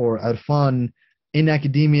tasawwuf or arfan in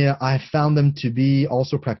academia, I found them to be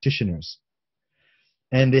also practitioners.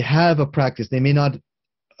 And they have a practice. They may not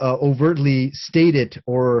overtly state it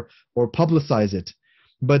or publicize it,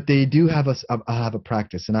 but they do have a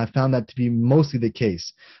practice, and I found that to be mostly the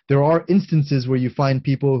case. There are instances where you find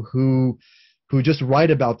people who just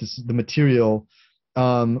write about the material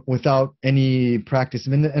without any practice.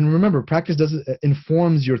 And remember, practice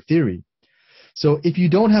informs your theory. So if you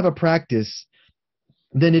don't have a practice,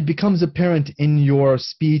 then it becomes apparent in your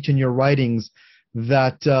speech and your writings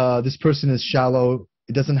that this person is shallow.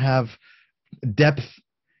 It doesn't have depth,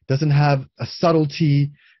 doesn't have a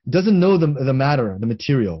subtlety, doesn't know the matter, the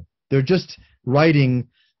material. They're just writing,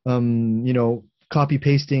 copy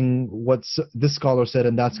pasting what this scholar said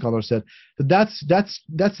and that scholar said. But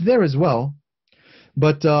that's there as well.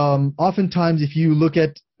 But oftentimes, if you look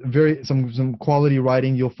at some quality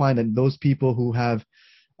writing, you'll find that those people who have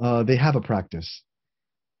they have a practice,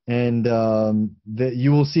 and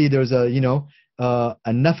you will see there's a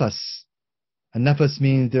nafas. A nafas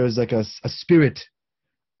means there's like a spirit,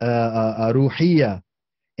 a ruhiyya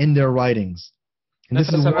in their writings. And this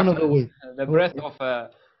is one of the ways. The breath of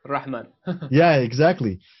Rahman. Yeah,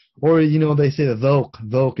 exactly. Or, they say the dhawq.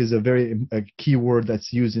 Dhawq is a key word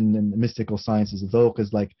that's used in mystical sciences. Dhawq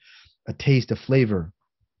is like a taste, a flavor.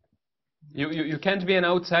 You can't be an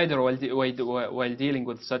outsider while dealing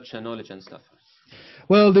with such knowledge and stuff.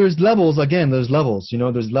 Well, there's levels. Again, there's levels.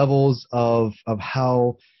 There's levels of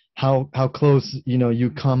how close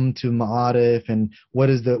you come to ma'arif, and what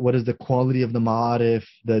is the quality of the ma'arif,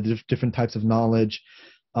 the different types of knowledge.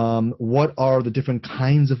 What are the different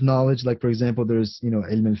kinds of knowledge? Like, for example, there's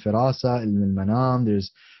ilm al-firasa, ilm al-manam,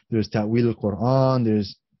 there's ta'wil al-Quran,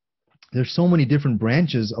 there's so many different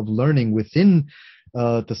branches of learning within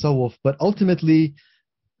tasawwuf. But ultimately,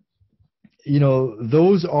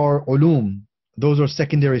 those are ulum, those are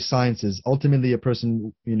secondary sciences. Ultimately, a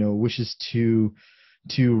person wishes to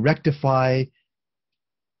rectify.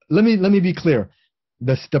 Let me be clear.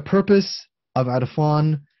 The purpose of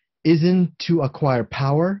arfan isn't to acquire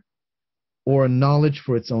power or knowledge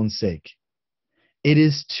for its own sake. It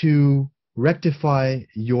is to rectify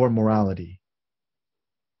your morality.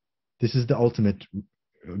 This is the ultimate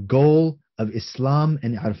goal of Islam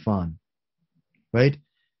and arfan, right?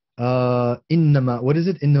 What is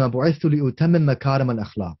it? إِنَّمَا بُعِثْتُ لِأُتَمِّمَ مَكَارِمَ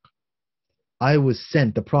الْأَخْلَاقِ. I was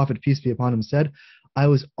sent, the Prophet, peace be upon him, said, I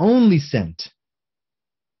was only sent,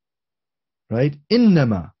 right?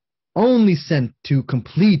 Innama, only sent to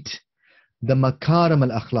complete the makarim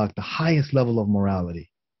al-akhlaq, the highest level of morality.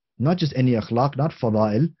 Not just any akhlaq, not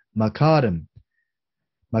fadail, makarim.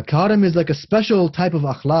 Makarim is like a special type of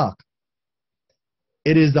akhlaq.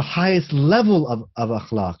 It is the highest level of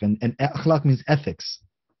akhlaq, and akhlaq means ethics,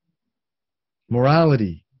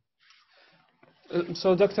 morality.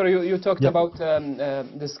 So, Doctor, you talked about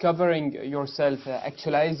discovering yourself,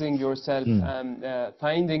 actualizing yourself,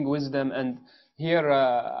 finding wisdom. And here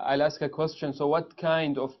I'll ask a question. So what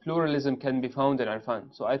kind of pluralism can be found in Arfan?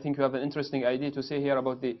 So I think you have an interesting idea to say here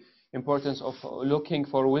about the importance of looking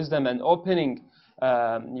for wisdom and opening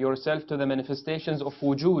yourself to the manifestations of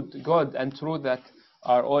wujud, God and truth that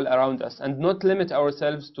are all around us, and not limit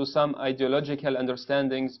ourselves to some ideological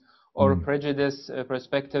understandings or prejudice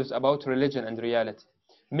perspectives about religion and reality.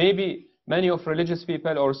 Maybe many of religious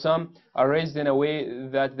people, or some, are raised in a way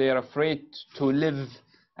that they are afraid to live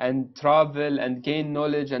and travel and gain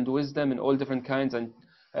knowledge and wisdom in all different kinds and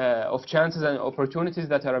of chances and opportunities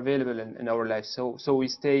that are available in our lives. So we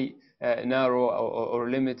stay narrow or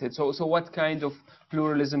limited. So what kind of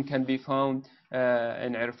pluralism can be found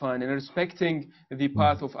in Irfan, and respecting the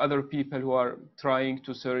path of other people who are trying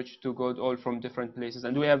to search to God, all from different places?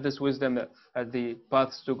 And we have this wisdom that the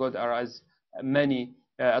paths to God are as many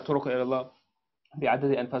أطرق إلى الله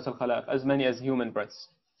بعدد أنفاس الخلائق, as many as human breaths.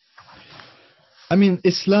 I mean,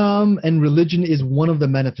 Islam and religion is one of the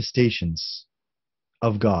manifestations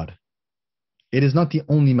of God. It is not the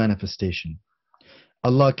only manifestation.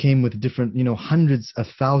 Allah came with different, hundreds of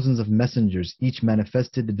thousands of messengers, each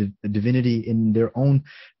manifested the divinity in their own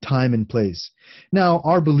time and place. Now,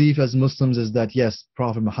 our belief as Muslims is that, yes,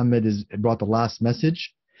 Prophet Muhammad brought the last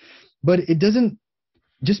message, but it doesn't,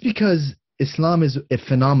 just because Islam is a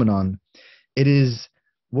phenomenon, it is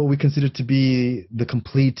what we consider to be the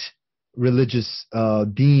complete religious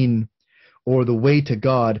deen or the way to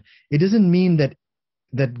God. It doesn't mean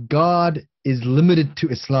that God is limited to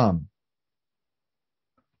Islam.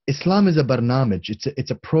 Islam is a barnamij,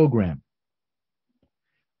 it's a program.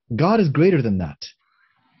 God is greater than that.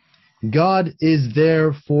 God is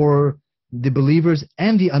there for the believers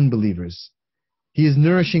and the unbelievers. He is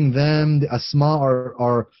nourishing them. The asma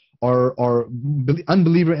are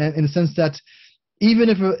unbeliever, in the sense that even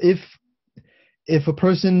if a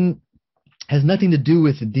person has nothing to do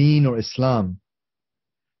with deen or Islam,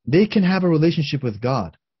 they can have a relationship with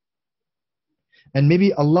God. And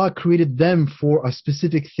maybe Allah created them for a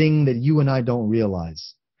specific thing that you and I don't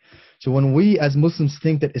realize. So when we as Muslims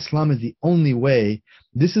think that Islam is the only way,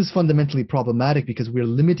 this is fundamentally problematic, because we're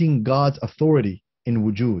limiting God's authority in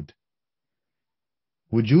wujud.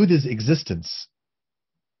 Wujud is existence.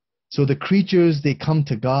 So the creatures, they come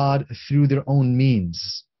to God through their own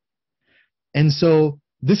means. And so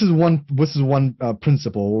this is one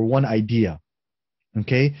principle or one idea,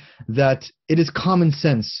 okay, that it is common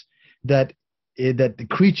sense that the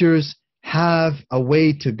creatures have a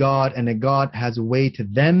way to God and that God has a way to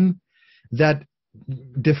them that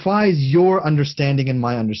defies your understanding and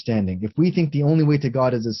my understanding. If we think the only way to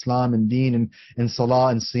God is Islam and Deen and Salah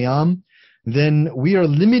and Siyam, then we are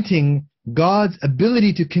limiting God's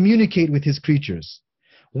ability to communicate with his creatures.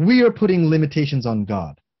 We are putting limitations on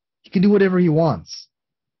God. He can do whatever he wants.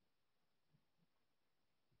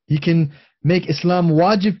 He can make Islam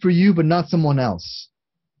wajib for you but not someone else.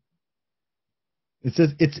 It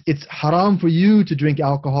says it's haram for you to drink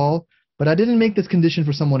alcohol, but I didn't make this condition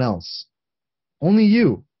for someone else. Only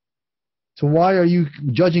you. So why are you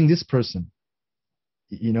judging this person?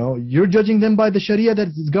 You're judging them by the Sharia that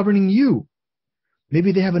is governing you.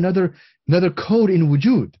 Maybe they have another code in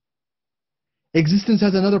wujud. Existence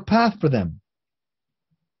has another path for them.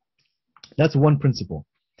 That's one principle.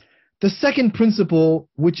 The second principle,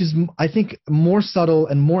 which is, I think, more subtle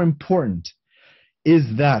and more important,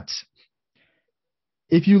 is that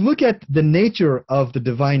if you look at the nature of the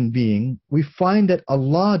divine being, we find that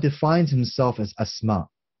Allah defines himself as asma.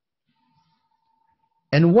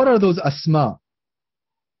 And what are those asma?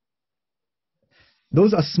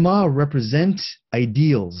 Those asma represent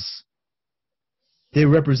ideals. They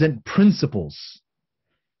represent principles,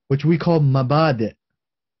 which we call mabadi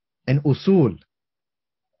and usul.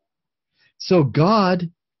 So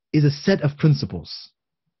God is a set of principles.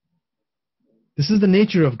 This is the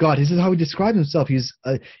nature of God. This is how he describes himself. He's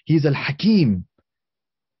al-Hakim,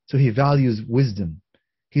 so he values wisdom.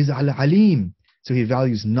 He's al-Alim, so he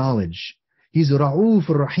values knowledge. He's Ra'uf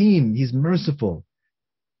ar-Rahim, he's merciful.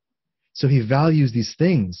 So he values these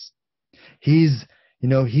things. He's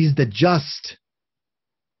the just.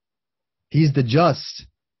 He's the just.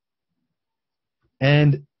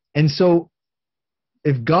 And so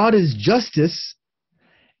if God is justice,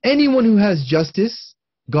 anyone who has justice,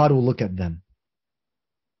 God will look at them.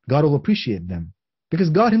 God will appreciate them, because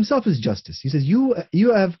God himself is justice. He says, you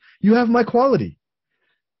have my quality.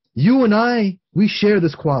 You and I, we share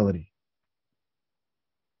this quality.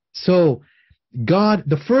 So God,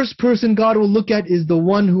 the first person God will look at is the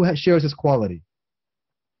one who shares his quality.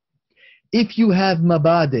 If you have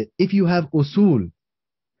mabadi, if you have usul,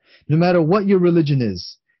 no matter what your religion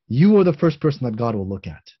is, you are the first person that God will look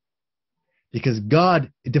at. Because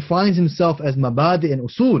God defines himself as mabadi and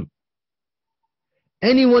usul.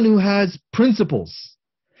 Anyone who has principles,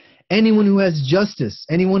 anyone who has justice,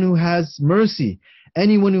 anyone who has mercy,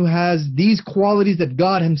 anyone who has these qualities that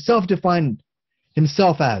God himself defined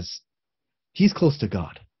himself as, he's close to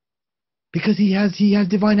God. Because he has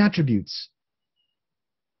divine attributes.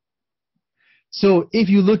 So if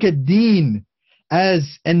you look at deen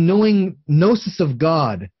as, and knowing gnosis of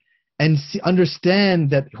God, and understand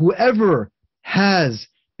that whoever has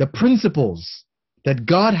the principles that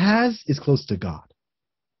God has is close to God.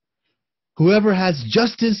 Whoever has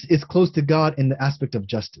justice is close to God in the aspect of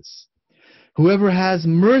justice. Whoever has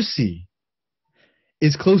mercy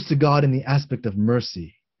is close to God in the aspect of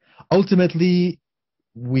mercy. Ultimately,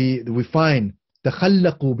 we find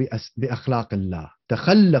تخلقوا بأخلاق الله.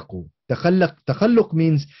 تخلقوا. تخلق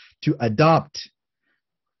means to adopt.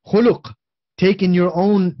 خلق, take in your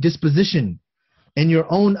own disposition, in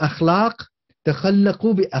your own akhlaq.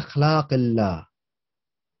 تخلقوا بأخلاق الله.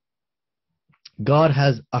 God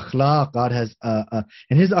has akhlaq, God has, and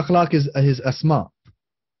his akhlaq is his asma.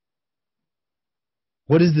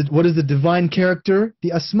 What is the divine character?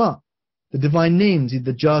 The asma, the divine names,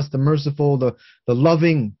 the just, the merciful, the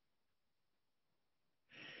loving.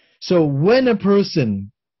 So when a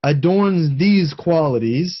person adorns these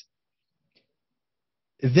qualities,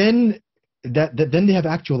 then they have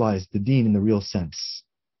actualized the deen in the real sense.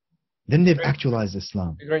 Then they've actualized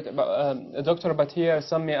Islam. Great. Doctor, but here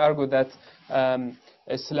some may argue that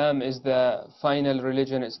Islam is the final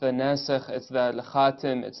religion, it's the nasikh, it's the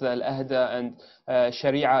khatim, it's the al-ahda, and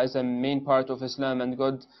Sharia is a main part of Islam, and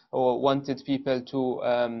God wanted people to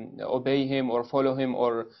obey him or follow him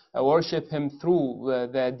or worship him through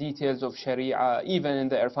the details of Sharia. Even in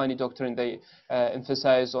the Irfani doctrine, they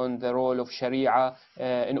emphasize on the role of Sharia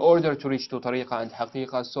in order to reach to tariqah and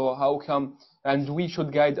haqiqah. So how come, and we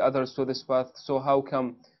should guide others to this path, so how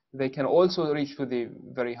come they can also reach to the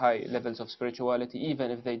very high levels of spirituality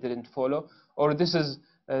even if they didn't follow? Or this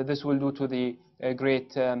will do to the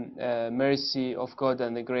great mercy of God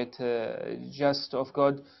and the great just of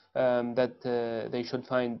God, that they should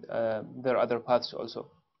find their other paths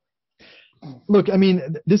also? Look, I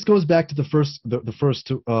mean, this goes back to the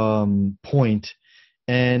first point,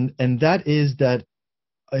 and that is that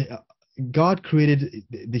God created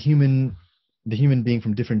the human being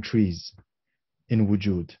from different trees in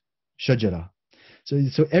wujud, shajara.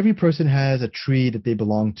 So every person has a tree that they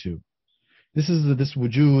belong to. This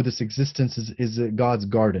wujud, this existence is God's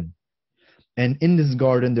garden. And in this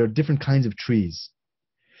garden, there are different kinds of trees.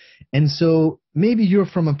 And so maybe you're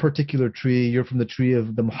from a particular tree, you're from the tree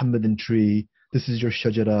of the Muhammadan tree. This is your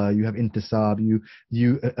shajara, you have intisab,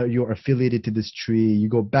 you're affiliated to this tree, you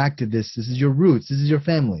go back to this is your roots, this is your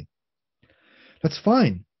family. That's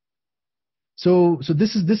fine. So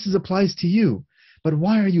this applies to you. But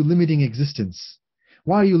why are you limiting existence?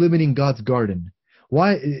 Why are you limiting God's garden?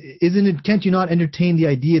 Why can't you not entertain the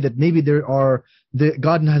idea that maybe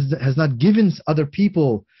God has not given other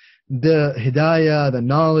people the hidayah, the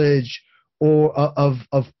knowledge, or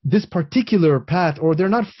of this particular path, or they are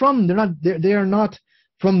not from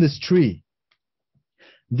this tree.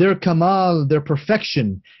 Their kamal, their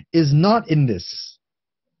perfection is not in this.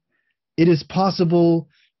 It is possible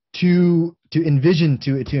to envision,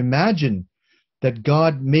 to imagine that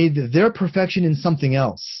God made their perfection in something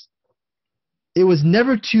else. It was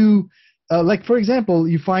never to, like for example,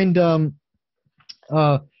 you find,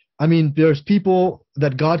 there's people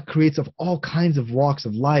that God creates of all kinds of walks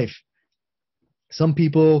of life. Some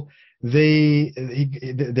people, they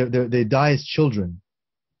die as children.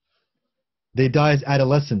 They die as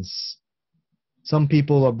adolescents. Some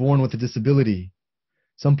people are born with a disability.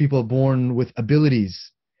 Some people are born with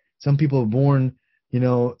abilities. Some people are born,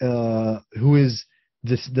 who is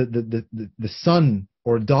the son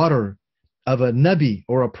or daughter of a nabi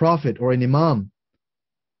or a prophet or an imam.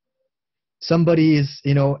 Somebody is,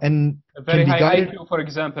 and a very high guided. IQ, for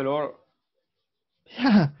example, or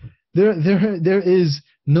yeah, there is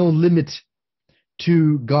no limit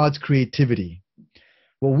to God's creativity.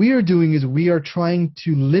 What we are doing is we are trying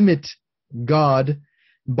to limit God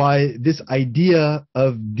by this idea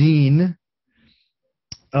of deen,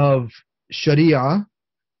 of sharia,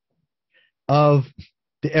 of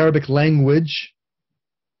the Arabic language.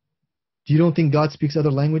 You don't think God speaks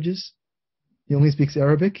other languages? He only speaks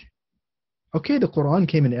Arabic? Okay, the Quran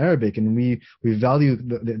came in Arabic, and we value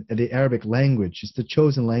the Arabic language. It's the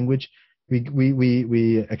chosen language.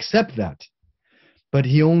 We accept that. But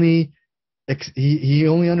he only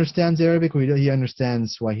understands Arabic, or he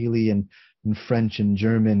understands Swahili and French and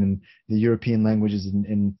German and the European languages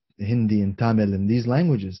and Hindi and Tamil and these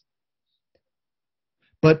languages.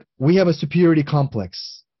 But we have a superiority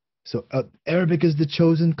complex. So Arabic is the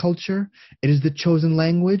chosen culture. It is the chosen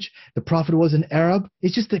language. The Prophet was an Arab.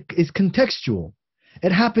 It's just it's contextual.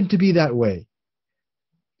 It happened to be that way.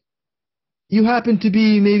 You happen to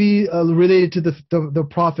be maybe related to the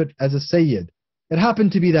Prophet as a Sayyid. It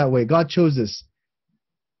happened to be that way. God chose this.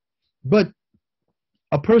 But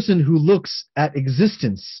a person who looks at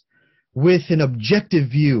existence with an objective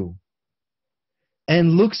view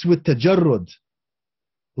and looks with tajarrud,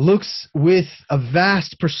 looks with a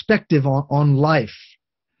vast perspective on life,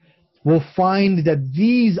 will find that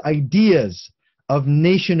these ideas of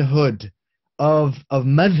nationhood, of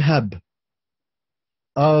madhab,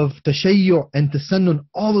 of tashayyu' and tasannun,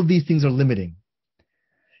 all of these things are limiting.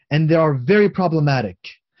 And they are very problematic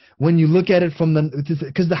when you look at it from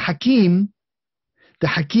because the hakim,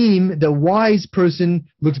 the wise person,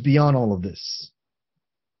 looks beyond all of this.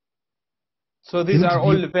 So these are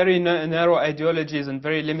all very narrow ideologies and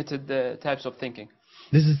very limited types of thinking.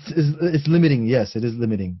 It's limiting. Yes, it is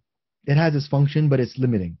limiting. It has its function, but it's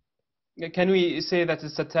limiting. Can we say that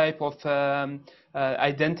it's a type of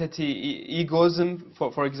identity egoism,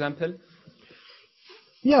 for example?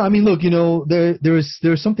 Yeah, I mean, look,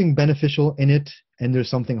 there's something beneficial in it, and there's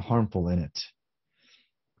something harmful in it.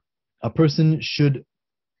 A person should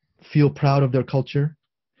feel proud of their culture,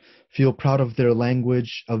 feel proud of their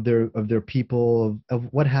language, of their people, of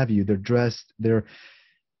what have you, their dress,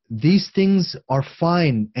 these things are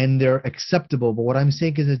fine and they're acceptable, but what I'm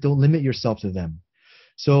saying is that don't limit yourself to them.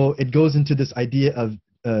 So it goes into this idea of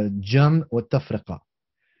jam wa tafriqa.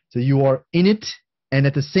 So you are in it, and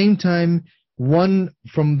at the same time,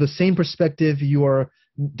 from the same perspective, you are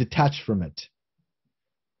detached from it.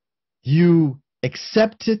 You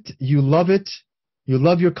accept it, you love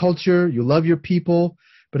your culture, you love your people,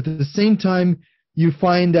 but at the same time, you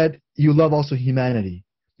find that you love also humanity.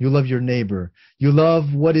 You love your neighbor. You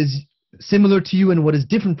love what is similar to you and what is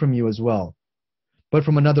different from you as well, but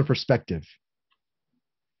from another perspective.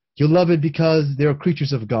 You love it because they are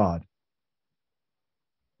creatures of God.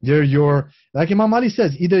 They're like Imam Ali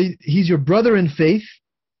says, either he's your brother in faith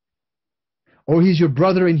or he's your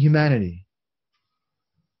brother in humanity.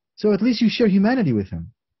 So at least you share humanity with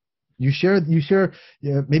him. You share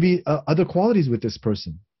maybe other qualities with this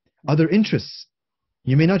person, other interests.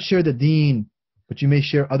 You may not share the deen, but you may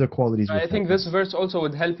share other qualities with him. I think this verse also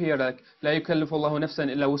would help here, like لا يكلف الله نفسا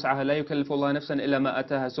إلا وسعها لا يكلف الله نفسا إلا ما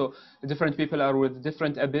أتاها. So different people are with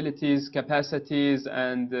different abilities, capacities,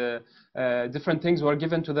 and different things were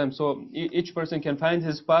given to them. So each person can find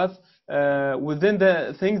his path within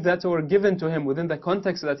the things that were given to him, within the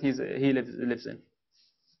context that he lives in.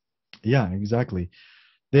 Yeah, exactly.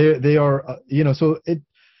 They are, so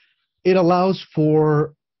it allows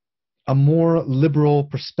for a more liberal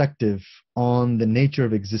perspective on the nature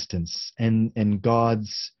of existence and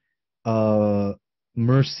God's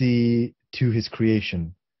mercy to his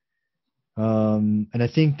creation. And I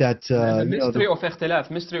think that the mystery of اختلاف,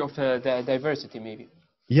 mystery of the diversity, maybe.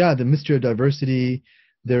 Yeah, the mystery of diversity.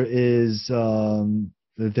 There is a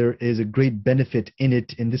great benefit in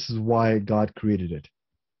it, and this is why God created it.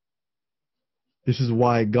 This is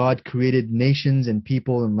why God created nations and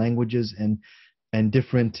people and languages and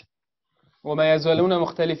different. وما يزالون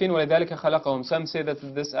مختلفين ولذلك خلقهم. Some say that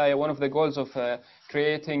this one of the goals of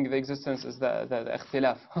creating the existence is the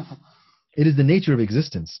اختلاف. It is the nature of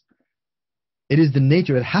existence. It is the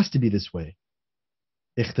nature. It has to be this way.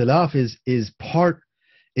 Ikhtilaf is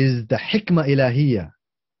the hikmah ilahiyya.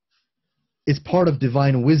 It's part of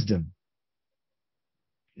divine wisdom.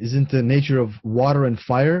 Isn't the nature of water and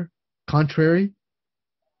fire contrary?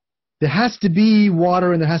 There has to be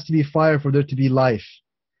water and there has to be fire for there to be life.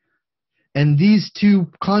 And these two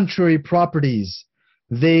contrary properties,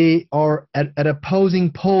 they are at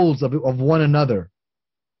opposing poles of one another.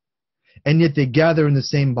 And yet they gather in the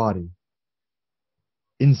same body.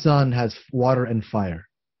 Insan has water and fire.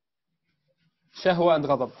 Shahwa and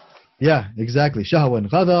ghadab. Yeah, exactly. Shahwa and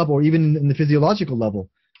ghadab, or even in the physiological level.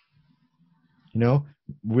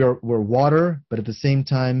 We're water, but at the same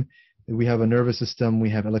time, we have a nervous system, we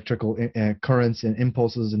have electrical currents and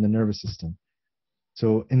impulses in the nervous system.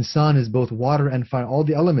 So insan is both water and fire, all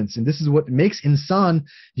the elements. And this is what makes insan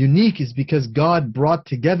unique, is because God brought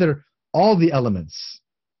together all the elements.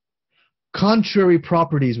 Contrary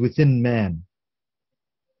properties within man.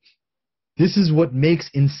 This is what makes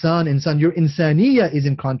insan. Your insaniya is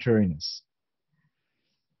in contrariness.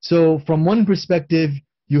 So from one perspective,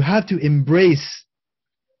 you have to embrace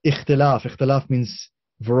ikhtilaf. Ikhtilaf means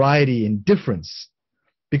variety and difference.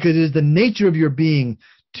 Because it is the nature of your being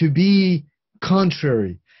to be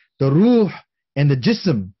contrary. The ruh and the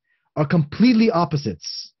jism are completely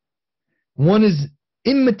opposites. One is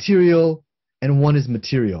immaterial and one is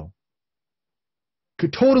material.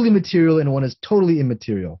 Totally material and one is totally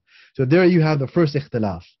immaterial. So there you have the first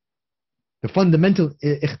ikhtilaf. The fundamental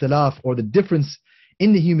ikhtilaf, or the difference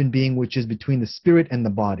in the human being, which is between the spirit and the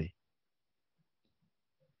body.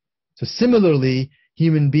 So similarly,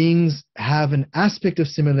 human beings have an aspect of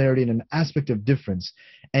similarity and an aspect of difference.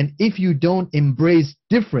 And if you don't embrace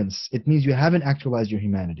difference, it means you haven't actualized your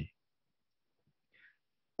humanity.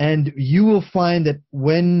 And you will find that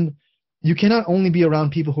when you cannot only be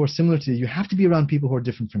around people who are similar to you, you have to be around people who are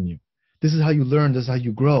different from you. This is how you learn, this is how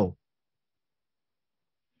you grow.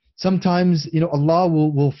 Sometimes, Allah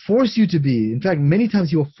will force you to be, in fact, many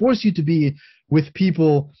times He will force you to be with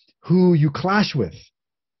people who you clash with.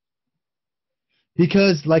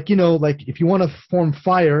 Because, like if you want to form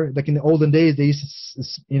fire, like in the olden days, they used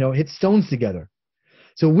to, hit stones together.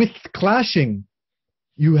 So with clashing,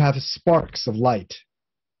 you have sparks of light.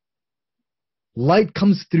 Light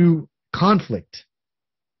comes through conflict.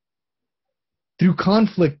 through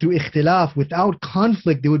conflict, through ikhtilaf. Without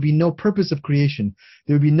conflict, there would be no purpose of creation.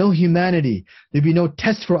 There would be no humanity. There would be no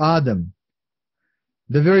test for Adam.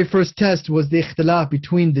 The very first test was the ikhtilaf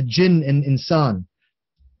between the jinn and insan.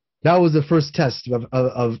 That was the first test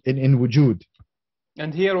in wujud.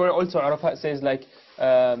 And here where also Arafat says like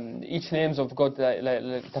each names of God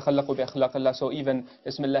تخلقوا بأخلاق الله. So even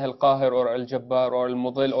اسم الله القاهر or الجبار or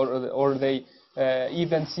المضل or they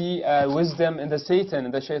even see wisdom in the Satan,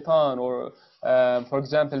 in the Shaitan, or for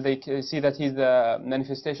example they see that he's the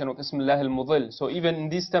manifestation of اسم الله المضل. So even in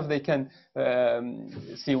this stuff they can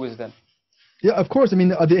see wisdom. Yeah, of course. I mean,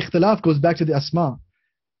 the ikhtilaf goes back to the asma.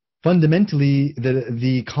 Fundamentally,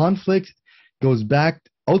 the conflict goes back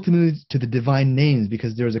ultimately to the divine names,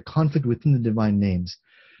 because there is a conflict within the divine names.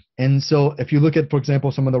 And so if you look at, for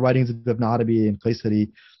example, some of the writings of Ibn Arabi and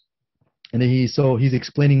Qaysari, and he's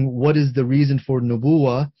explaining what is the reason for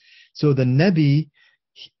nubuwah. So the Nabi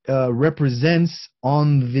represents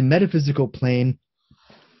on the metaphysical plane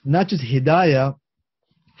not just hidayah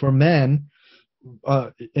for man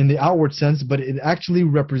in the outward sense, but it actually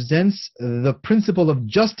represents the principle of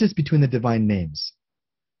justice between the divine names.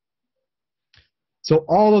 So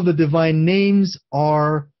all of the divine names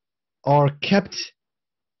are kept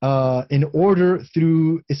in order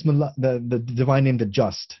through Ismullah, the divine name, the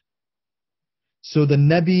just. So the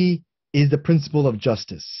Nabi is the principle of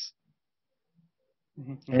justice.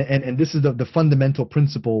 And this is the fundamental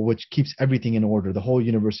principle which keeps everything in order. The whole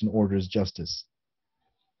universe in order is justice.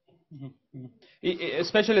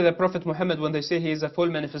 Especially the Prophet Muhammad, when they say he is a full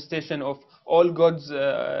manifestation of all God's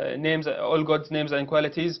names and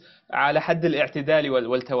qualities, على حد الاعتدال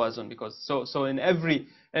والتوازن. Because so in every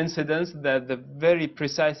incident the very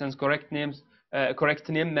precise and correct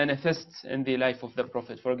name manifests in the life of the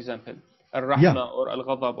Prophet. For example, Al-Rahma or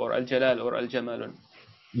Al-Ghadab or Al-Jalal or Al-Jamal.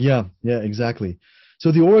 Yeah, exactly.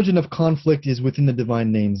 So the origin of conflict is within the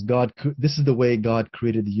divine names. This is the way God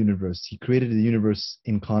created the universe. He created the universe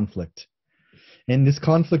in conflict. And this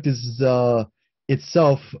conflict is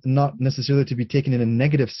itself not necessarily to be taken in a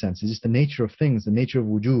negative sense. It's just the nature of things, the nature of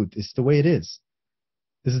wujud. It's the way it is.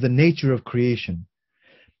 This is the nature of creation.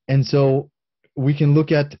 And so we can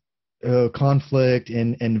look at conflict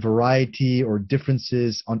and variety or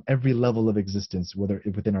differences on every level of existence, whether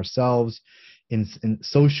within ourselves, in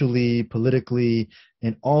socially, politically,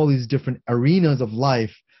 in all these different arenas of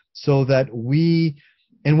life, so that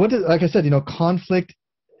like I said, conflict,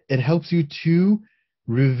 it helps you to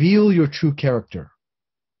reveal your true character.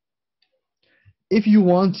 If you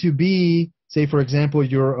want to be, say for example,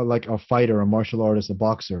 you're like a fighter, a martial artist, a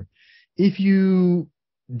boxer. If you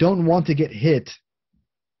don't want to get hit,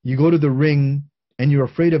 you go to the ring and you're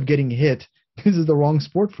afraid of getting hit, this is the wrong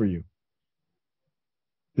sport for you.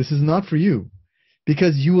 This is not for you.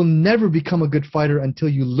 Because you will never become a good fighter until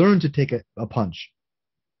you learn to take a punch.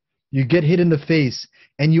 You get hit in the face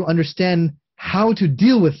and you understand how to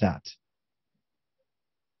deal with that.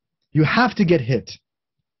 You have to get hit.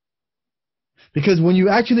 Because when you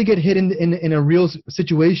actually get hit in a real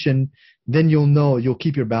situation, then you'll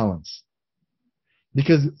keep your balance.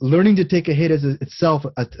 Because learning to take a hit is itself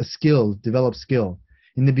a skill, developed skill.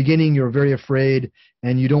 In the beginning, you're very afraid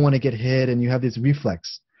and you don't want to get hit and you have this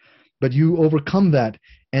reflex. But you overcome that,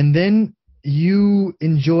 and then you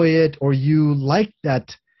enjoy it, or you like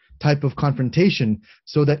that type of confrontation,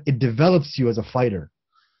 so that it develops you as a fighter.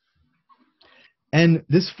 And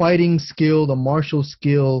this fighting skill, the martial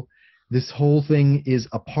skill, this whole thing is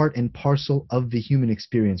a part and parcel of the human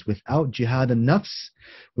experience. Without jihad and nafs,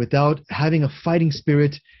 without having a fighting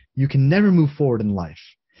spirit, you can never move forward in life.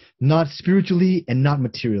 Not spiritually and not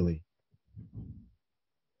materially.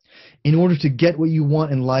 In order to get what you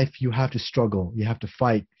want in life, you have to struggle. You have to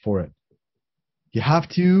fight for it. You have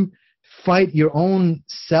to fight your own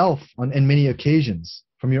self on many occasions,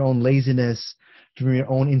 from your own laziness, from your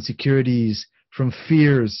own insecurities, from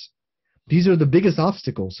fears. These are the biggest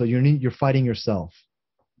obstacles. So you're fighting yourself.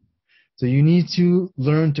 So you need to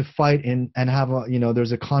learn to fight and have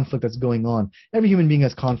there's a conflict that's going on. Every human being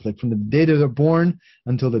has conflict. From the day they're born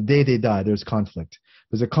until the day they die, there's conflict.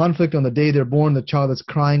 There's a conflict on the day they're born. The child is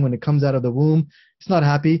crying when it comes out of the womb. It's not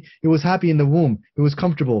happy. It was happy in the womb. It was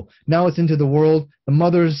comfortable. Now it's into the world. The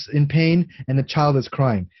mother's in pain and the child is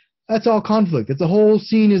crying. That's all conflict. The whole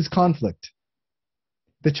scene is conflict.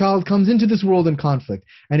 The child comes into this world in conflict,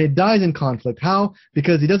 and it dies in conflict. How?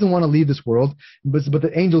 Because he doesn't want to leave this world, but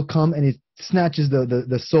the angel comes and he snatches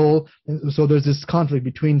the soul. So there's this conflict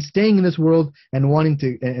between staying in this world and wanting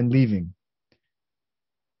to and leaving.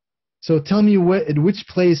 So tell me, at which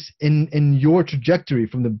place in your trajectory,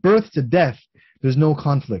 from the birth to death, there's no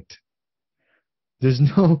conflict. There's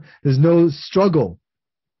no struggle.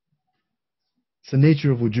 It's the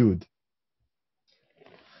nature of wujud.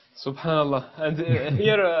 Subhanallah. And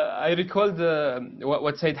here I recalled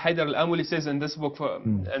what Sayyid Haydar al-Amuli says in this book,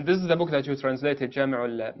 and this is the book that you translated, جامع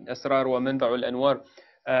الأسرار ومنبع الأنوار.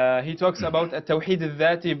 He talks about التوحيد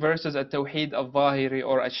الذاتي versus التوحيد الظاهري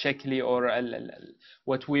or الشكلي or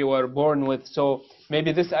what we were born with. So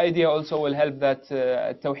maybe this idea also will help that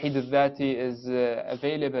التوحيد الذاتي is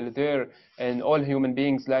available there in all human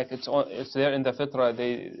beings' life. It's there in the fitra.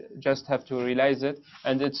 They just have to realize it,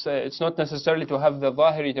 and it's not necessarily to have the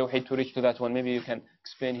ظاهري توحيد to reach to that one. Maybe you can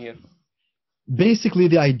explain here. Basically,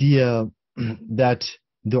 the idea that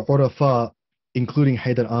the Urafa, including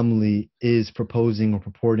Haydar Amuli, is proposing or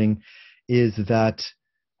purporting is that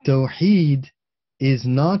Tawheed is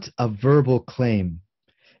not a verbal claim.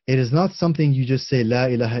 It is not something you just say La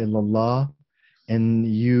ilaha illallah and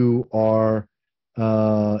you are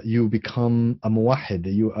you become a muwahhid,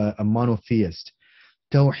 a monotheist.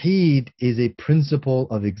 Tawheed is a principle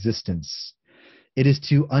of existence. It is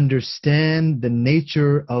to understand the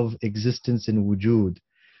nature of existence in wujud,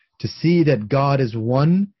 to see that God is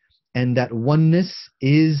one, and that oneness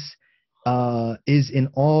is in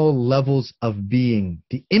all levels of being.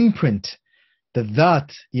 The imprint, the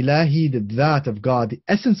dhat, ilahi, the dhat of God, the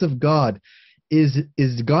essence of God is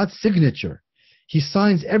God's signature. He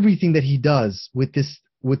signs everything that he does with this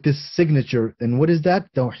signature. And what is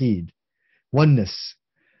that? Tawheed, oneness.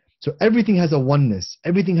 So everything has a oneness.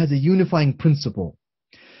 Everything has a unifying principle,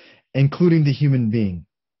 including the human being.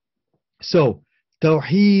 So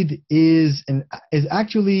Tawheed is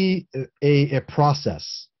actually a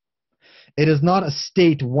process. It is not a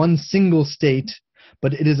state, one single state,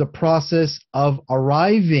 but it is a process of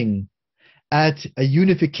arriving at a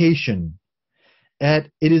unification.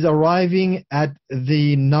 It is arriving at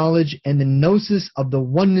the knowledge and the gnosis of the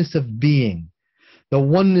oneness of being, the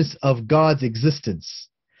oneness of God's existence,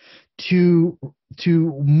 to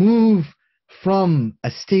move from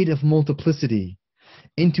a state of multiplicity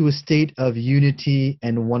into a state of unity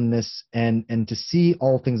and oneness, and to see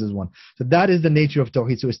all things as one. So that is the nature of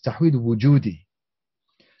Tawheed. So it's Tawheed wujudi.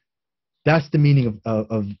 That's the meaning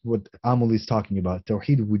of what Amuli is talking about,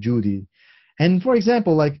 Tawheed wujudi. And for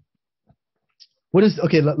example, like, what is,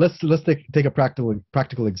 okay, let's take a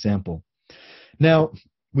practical example. Now,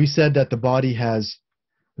 we said that the body has,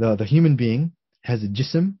 the human being has a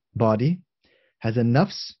jism, body, has a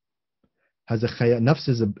nafs, has a khayal. Nafs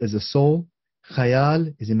is a soul,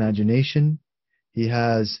 khayal is imagination, he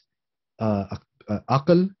has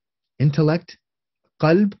aql, intellect,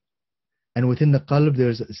 qalb, and within the qalb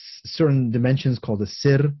there's certain dimensions called the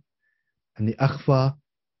sir and the akhfa,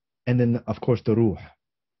 and then of course the ruh.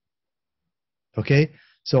 Okay,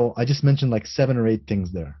 so I just mentioned like 7 or 8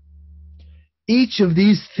 things there. Each of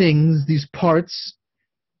these things, these parts,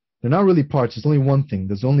 they're not really parts, there's only one thing,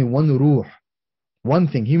 there's only one ruh, one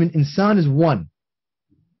thing. Human insan is one.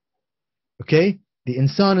 Okay, the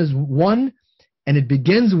insan is one, and it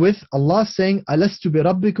begins with Allah saying, Alastu bi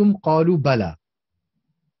rabbikum qalu bala.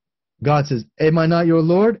 God says, am I not your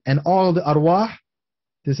Lord? And all the arwah,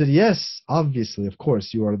 they said, yes, obviously, of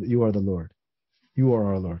course, you are the Lord. You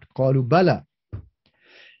are our Lord. Qalu bala.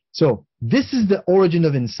 So this is the origin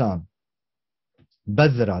of insan.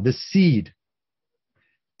 Badra, the seed.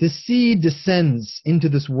 The seed descends into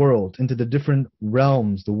this world, into the different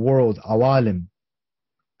realms, the world, awalim.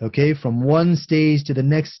 Okay, from one stage to the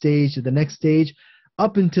next stage to the next stage,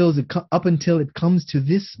 up until it comes to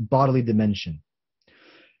this bodily dimension.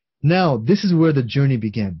 Now, this is where the journey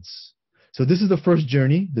begins. So this is the first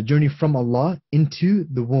journey, the journey from Allah into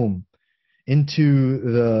the womb,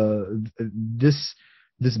 into this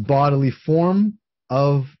bodily form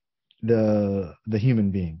of the human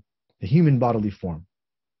being, the human bodily form.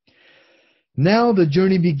 Now the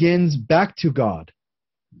journey begins back to God.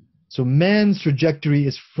 So man's trajectory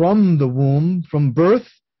is from the womb, from birth,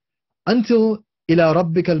 until ila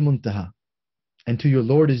rabbika al-muntaha. And to your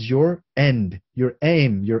Lord is your end, your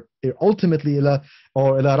aim, your ultimately ila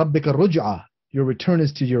rabbika al-ruj'a. Your return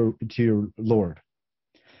is to your Lord.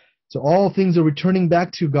 So all things are returning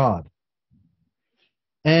back to God.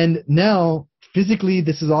 And now, physically,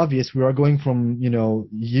 this is obvious. We are going from,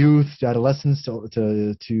 youth to adolescence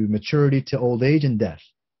to maturity to old age and death.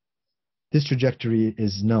 This trajectory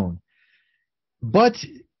is known. But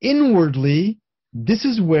inwardly, this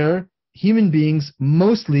is where human beings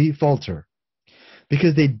mostly falter,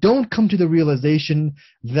 because they don't come to the realization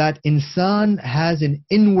that insan has an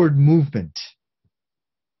inward movement,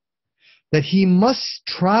 that he must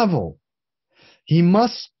travel, he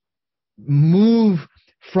must move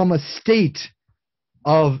from a state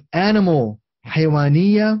of animal,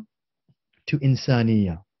 haywaniya, to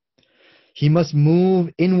insaniya. He must move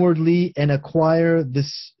inwardly and acquire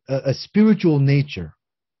this a spiritual nature.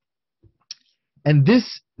 And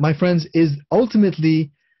this, my friends, is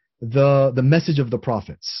ultimately the message of the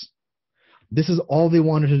prophets. This is all they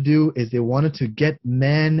wanted to do, is they wanted to get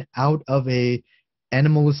man out of a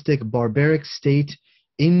animalistic, barbaric state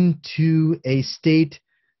into a state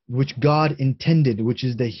which God intended, which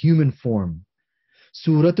is the human form.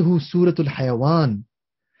 Suratuhu suratul hayawan.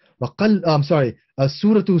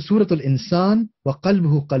 Suratuhu suratul insan wa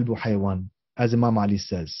qalbuhu qalbu hayawan, as Imam Ali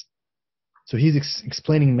says. So he's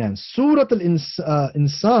explaining man. Suratul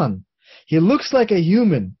insan. He looks like a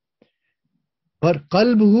human, but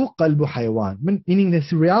qalbuhu qalbu hayawan, meaning that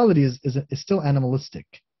his reality is still animalistic.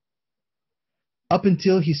 Up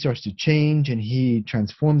until he starts to change and he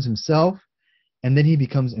transforms himself, and then he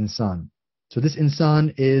becomes insan. So this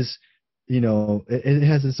insan is, it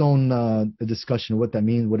has its own discussion of what that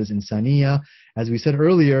means. What is insaniya? As we said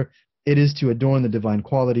earlier, it is to adorn the divine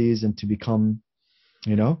qualities and to become,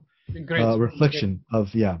 reflection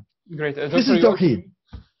of, Great. This is Tawheed.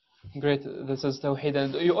 Great, this is Tawheed.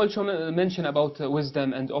 And you also mentioned about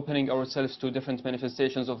wisdom and opening ourselves to different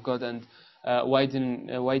manifestations of God and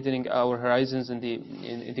widening our horizons in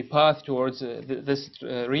the path towards this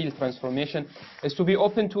real transformation, is to be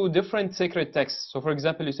open to different sacred texts. So for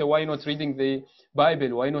example, you say, why not reading the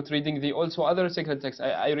Bible? Why not reading the also other sacred texts?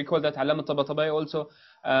 I recall that Allama Tabatabai also,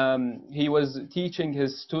 he was teaching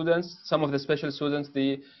his students, some of the special students,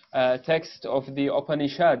 the text of the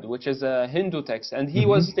Upanishad, which is a Hindu text, and he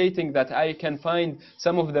was stating that I can find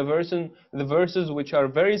some of the verses which are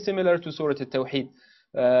very similar to Surah Al-Tawheed.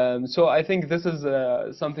 So I think this is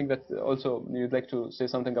something that also you'd like to say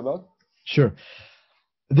something about. Sure.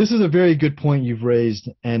 This is a very good point you've raised,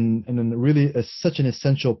 and really such an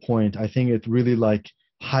essential point. I think it really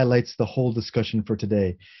highlights the whole discussion for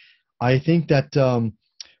today. I think that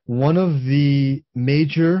one of the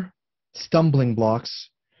major stumbling blocks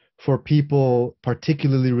for people,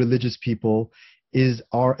 particularly religious people, is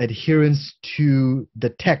our adherence to the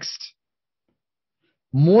text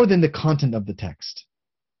more than the content of the text.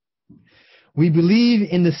 We believe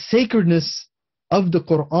in the sacredness of the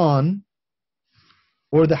Quran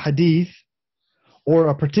or the Hadith or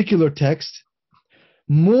a particular text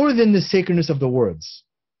more than the sacredness of the words.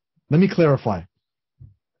 Let me clarify.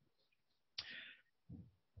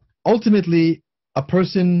 Ultimately, a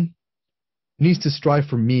person needs to strive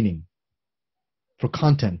for meaning, for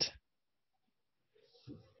content.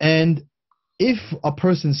 And if a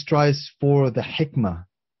person strives for the hikmah,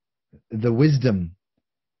 the wisdom,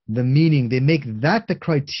 the meaning, they make that the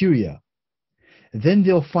criteria, then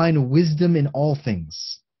they'll find wisdom in all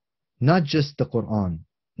things, not just the Quran,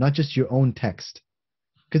 not just your own text.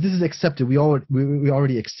 Because this is accepted. We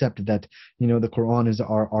already accept that the Quran is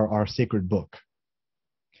our sacred book.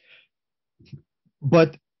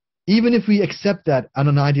 But even if we accept that on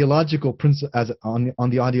an ideological on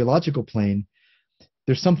the ideological plane,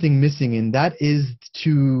 there's something missing, and that is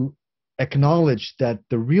to acknowledge that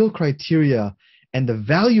the real criteria and the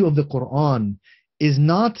value of the Quran is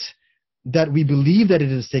not that we believe that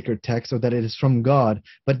it is a sacred text or that it is from God,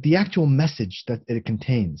 but the actual message that it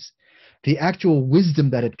contains, the actual wisdom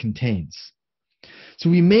that it contains. So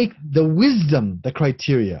we make the wisdom the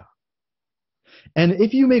criteria. And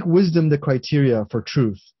if you make wisdom the criteria for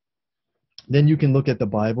truth, then you can look at the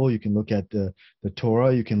Bible, you can look at the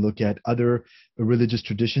Torah, you can look at other religious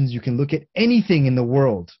traditions, you can look at anything in the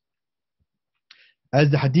world. As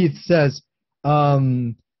the hadith says,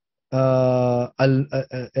 المؤمن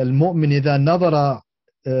إذا نظر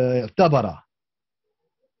اعتبر.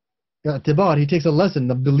 اعتبار, he takes a lesson.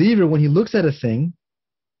 The believer, when he looks at a thing,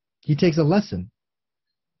 he takes a lesson.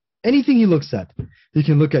 Anything he looks at, he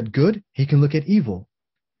can look at good, he can look at evil.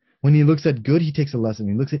 When he looks at good, he takes a lesson.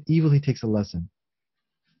 When he looks at evil, he takes a lesson.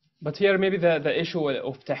 But here maybe the issue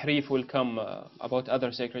of tahrif will come about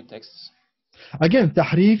other sacred texts. Again,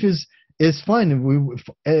 tahrif is fine.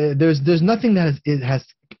 There's nothing that has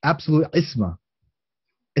absolute isma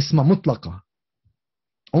mutlaqa.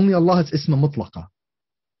 Only Allah has isma mutlaqa.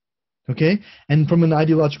 Okay? And from an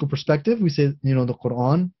ideological perspective, we say, the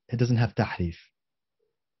Quran, it doesn't have tahrif.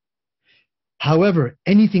 However,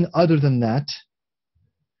 anything other than that,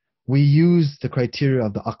 we use the criteria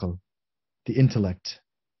of the aql, the intellect.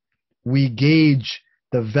 We gauge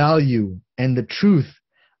the value and the truth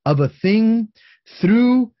of a thing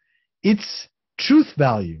through its truth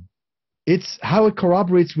value. It's how it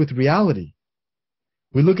corroborates with reality.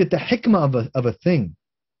 We look at the hikmah of a thing.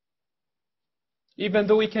 Even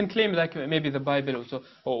though we can claim maybe the Bible also,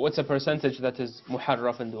 or what's a percentage that is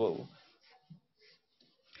muharraf and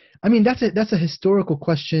I mean, that's a historical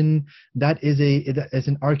question. That is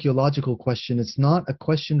an archaeological question. It's not a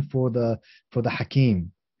question for the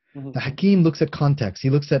Hakim. The Hakim looks at context. He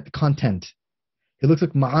looks at content. He looks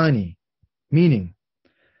at ma'ani, meaning.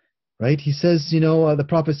 Right? He says, the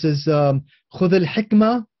Prophet says, خُذِ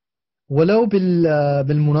الْحِكْمَةِ وَلَوْ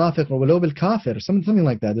بِالْمُنَافِقِ or وَلَوْ بِالْكَافِرِ, something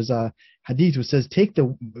like that. There's a hadith which says, take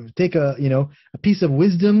a piece of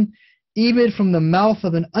wisdom, even from the mouth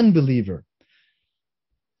of an unbeliever.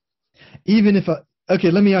 Even if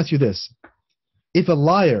okay, let me ask you this. If a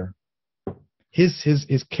liar,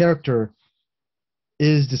 his character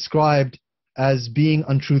is described as being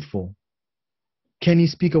untruthful, can he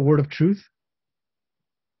speak a word of truth?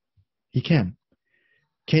 He can.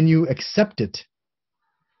 Can you accept it?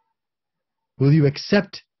 Will you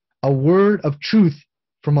accept a word of truth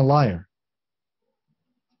from a liar?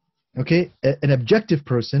 Okay, an objective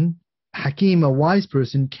person, Hakim, a wise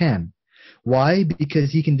person, can. Why?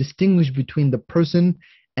 Because he can distinguish between the person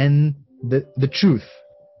and the truth.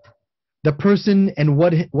 The person and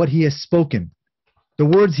what he has spoken. The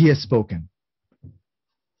words he has spoken.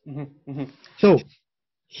 So,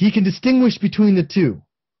 he can distinguish between the two.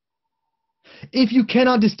 If you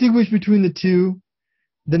cannot distinguish between the two,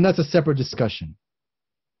 then that's a separate discussion.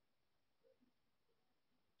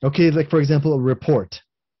 Okay, like for example, a report.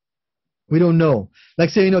 We don't know. Like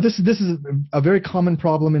say, this is a very common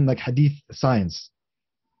problem in like hadith science.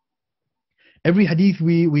 Every hadith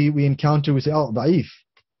we encounter, we say, oh, da'if.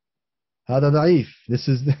 Hada da'if. This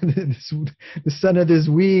sanad is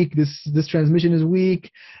weak. This transmission is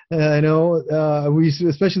weak. We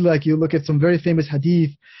especially like you look at some very famous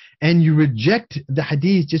hadith, and you reject the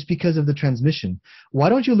hadith just because of the transmission. Why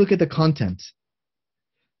don't you look at the content?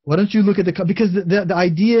 Why don't you look at because the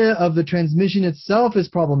idea of the transmission itself is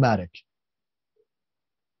problematic.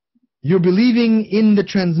 You're believing in the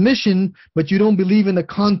transmission, but you don't believe in the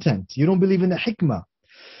content. You don't believe in the hikmah.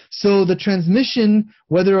 So the transmission,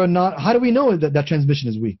 whether or not, how do we know that transmission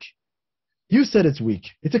is weak? You said it's weak.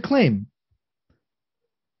 It's a claim.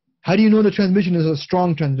 How do you know the transmission is a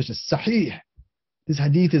strong transmission? Sahih. This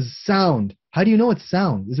hadith is sound. How do you know it's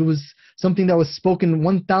sound? It was something that was spoken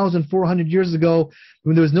 1,400 years ago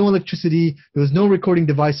when there was no electricity, there was no recording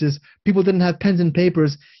devices, people didn't have pens and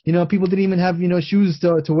papers, people didn't even have, shoes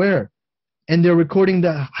to wear. And they're recording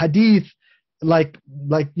the hadith like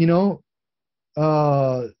night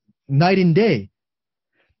and day.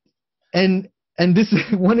 And this is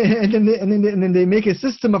one, and then they make a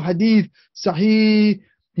system of hadith, sahih,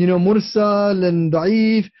 mursal and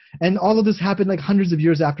da'if, and all of this happened like hundreds of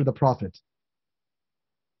years after the Prophet.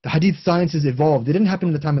 The hadith sciences evolved. It didn't happen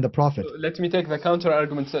in the time of the Prophet. Let me take the counter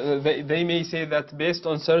argument. They may say that based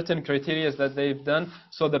on certain criteria that they've done,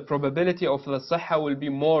 so the probability of the sahha will be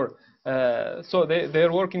more. So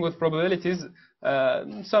they're working with probabilities.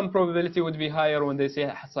 Some probability would be higher when they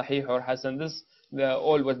say sahih or hasan. This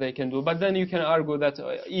all what they can do. But then you can argue that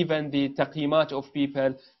even the taqimat of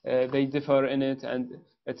people, they differ in it, and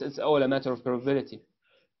it's all a matter of probability.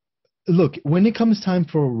 Look, when it comes time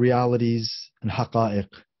for realities and haqa'iq,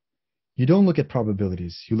 you don't look at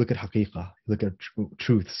probabilities. You look at haqiqah. You look at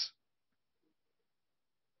truths.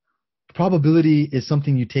 Probability is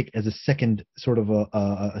something you take as a second, sort of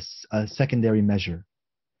a secondary measure.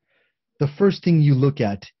 The first thing you look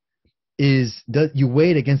at is that you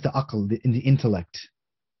weigh it against the aql, the intellect.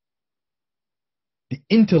 The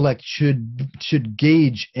intellect should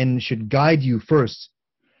gauge and should guide you first.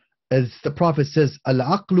 As the Prophet says,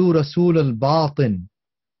 Al-aqlu rasul al-batin.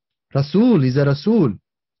 Rasul is a Rasul.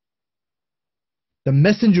 The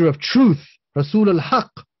messenger of truth. Rasul al-haq.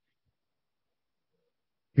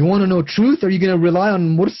 You want to know truth? Are you going to rely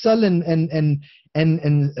on mursal and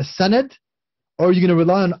sanad? Or are you going to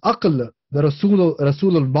rely on aql, the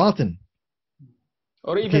Rasul al-batin?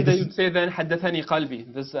 Or even they would say then, haddathani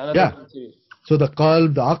qalbi. This is another criteria. So the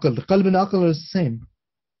qalb, the aql. The qalb and the aql are the same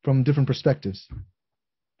from different perspectives.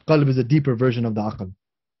 Qalb is a deeper version of the aql.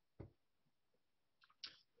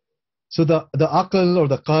 So the aql or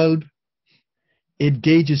the qalb, it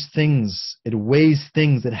gauges things, it weighs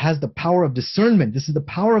things, it has the power of discernment. This is the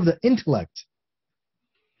power of the intellect.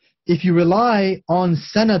 If you rely on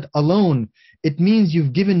sanad alone, it means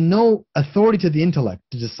you've given no authority to the intellect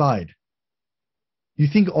to decide. You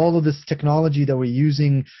think all of this technology that we're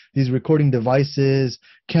using, these recording devices,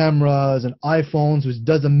 cameras, and iPhones, which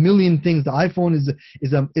does a million things. The iPhone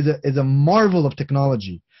is a marvel of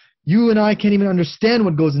technology. You and I can't even understand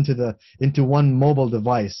what goes into one mobile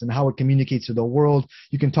device and how it communicates to the world.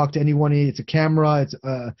 You can talk to anyone. It's a camera. It's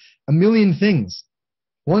a million things.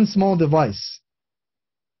 One small device.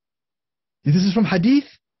 This is from hadith.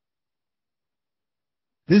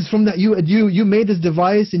 This is from that you made this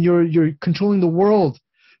device and you're controlling the world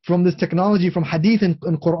from this technology, from hadith and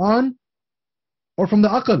Quran, or from the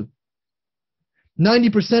aql.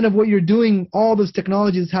 90% of what you're doing, all this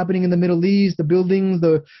technology is happening in the Middle East, the buildings,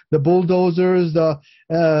 the bulldozers, the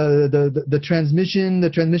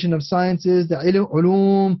transmission of sciences, the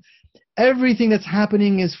ulum. Everything that's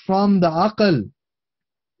happening is from the aql.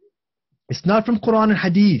 It's not from Quran and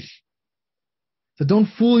hadith. So don't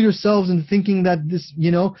fool yourselves into thinking that this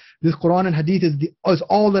Quran and hadith is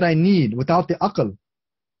all that I need without the aql.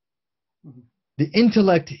 The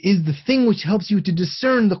intellect is the thing which helps you to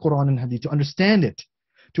discern the Quran and hadith, to understand it,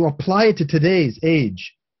 to apply it to today's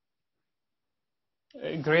age.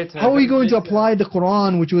 Great. How are we going to apply the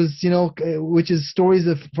Quran, which is stories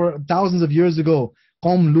for thousands of years ago,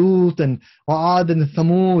 Qawm Lut and Ad and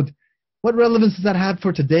Thamud? What relevance does that have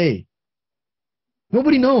for today?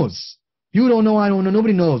 Nobody knows. You don't know, I don't know,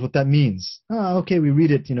 nobody knows what that means. Okay, we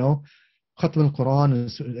read it, Khatm al-Quran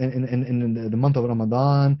in the month of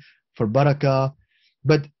Ramadan for barakah.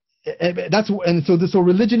 But so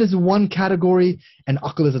religion is one category and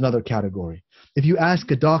aql is another category. If you ask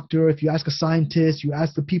a doctor, if you ask a scientist, you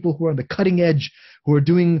ask the people who are on the cutting edge, who are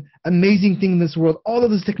doing amazing things in this world, all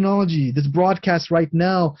of this technology, this broadcast right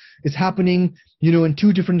now is happening, in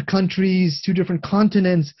 2 different countries, 2 different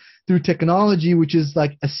continents through technology, which is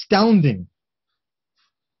like astounding.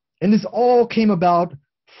 And this all came about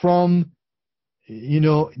from,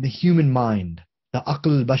 the human mind, the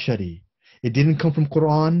aql al-bashari. It didn't come from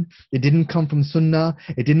Quran. It didn't come from Sunnah.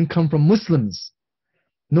 It didn't come from Muslims.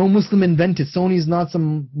 No Muslim invented. Sony is not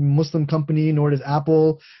some Muslim company, nor is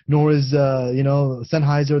Apple, nor is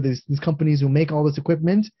Sennheiser. These companies who make all this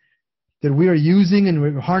equipment that we are using and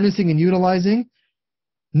we're harnessing and utilizing.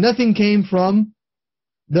 Nothing came from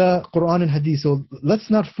the Quran and Hadith. So let's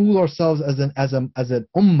not fool ourselves as an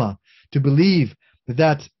ummah to believe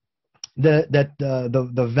that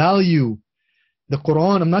the value, the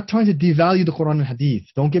Quran. I'm not trying to devalue the Quran and Hadith.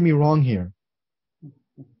 Don't get me wrong here.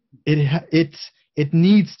 It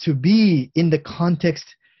needs to be in the context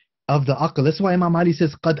of the aql. That's why Imam Ali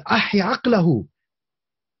says, قَدْ أَحْيَ عَقْلَهُ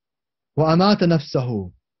وَأَمَاتَ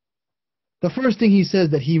نَفْسَهُ. The first thing he says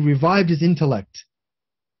that he revived his intellect.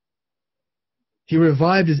 He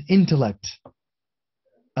revived his intellect.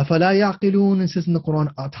 أَفَلَا يَعْقِلُونَ. It says in the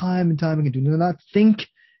Quran time and time again, do not think,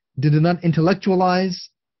 do not intellectualize.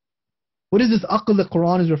 What is this aql the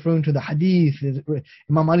Quran is referring to, the hadith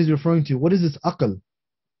Imam Ali is referring to? What is this aql?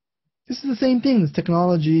 This is the same thing, this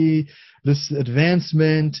technology, this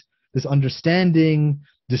advancement, this understanding,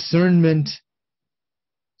 discernment.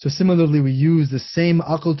 So similarly, we use the same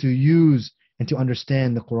aql to use and to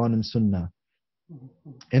understand the Quran and Sunnah.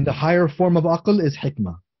 And the higher form of aql is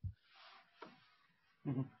hikmah.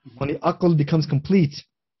 When the aql becomes complete,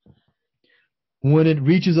 when it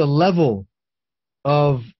reaches a level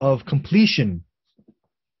of completion,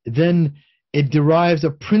 then it derives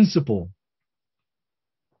a principle,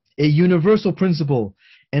 a universal principle,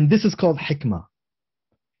 and this is called hikmah.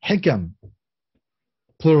 Hikam,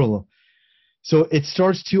 plural. So it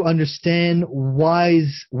starts to understand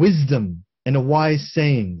wise wisdom and wise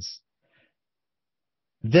sayings.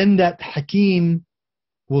 Then that hakim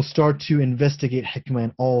will start to investigate hikmah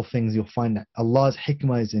in all things. You'll find that Allah's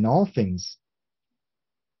hikmah is in all things.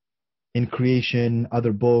 In creation,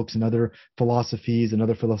 other books, and other philosophies, and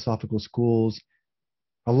other philosophical schools.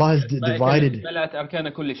 Allah has divided.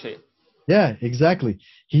 Yeah, exactly.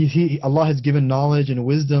 Allah has given knowledge and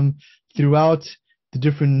wisdom throughout the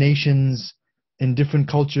different nations and different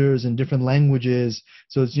cultures and different languages.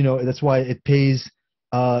 So it's, that's why it pays.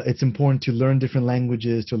 It's important to learn different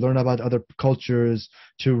languages, to learn about other cultures,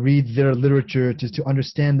 to read their literature, to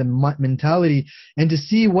understand the mentality, and to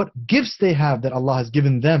see what gifts they have that Allah has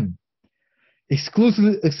given them,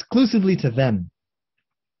 exclusively to them.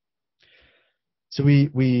 So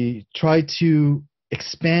we try to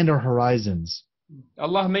expand our horizons.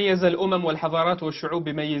 الله ميز الأمم والحضارات والشعوب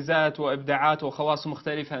بميزات وإبداعات وخواص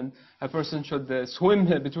مختلفة, and a person should swim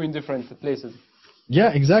between different places.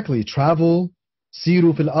 Yeah, exactly. Travel,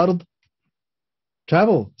 siru fil ard.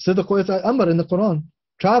 Travel. Sidq Amr in the Quran.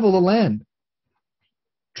 Travel the land.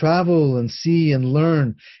 Travel and see and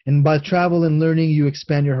learn. And by travel and learning, you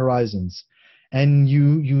expand your horizons. And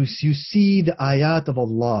you see the ayat of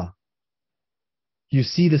Allah. You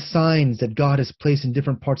see the signs that God has placed in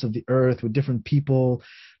different parts of the earth with different people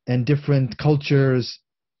and different cultures.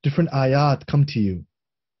 Different ayat come to you.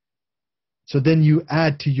 So then you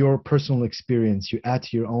add to your personal experience. You add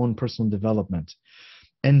to your own personal development.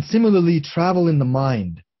 And similarly, travel in the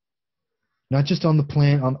mind. Not just on the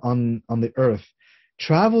planet, on the earth.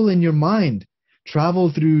 Travel in your mind.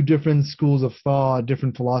 travel through different schools of thought,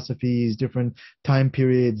 different philosophies, different time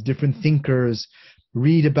periods, different thinkers,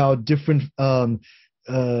 read about different,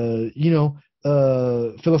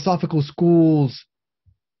 philosophical schools,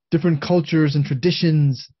 different cultures and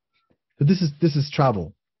traditions. So this is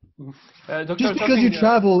travel. Doctor, Just because you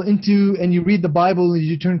travel into and you read the Bible, and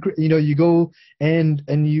you go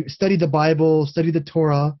and you study the Bible, study the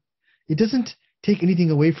Torah, it doesn't take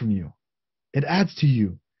anything away from you. It adds to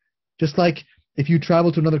you. Just like if you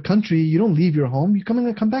travel to another country, you don't leave your home. You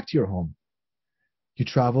come back to your home. You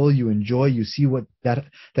travel, you enjoy, you see what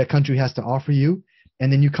that country has to offer you,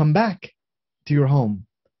 and then you come back to your home.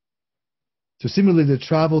 So similarly, to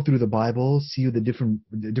travel through the Bible, see the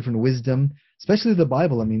different wisdom, especially the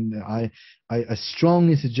Bible. I mean, I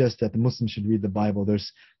strongly suggest that the Muslims should read the Bible.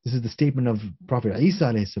 This is the statement of Prophet Isa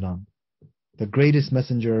alayhi salam, the greatest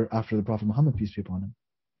messenger after the Prophet Muhammad, peace be upon him.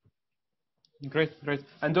 Great.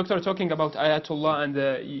 And Doctor, talking about Ayatollah,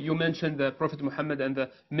 and you mentioned the Prophet Muhammad and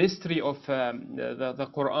the mystery of the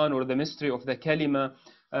Quran, or the mystery of the kalima.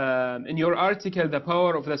 In your article, The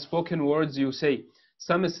Power of the Spoken Words, you say,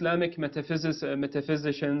 some Islamic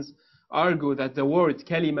metaphysicians argue that the word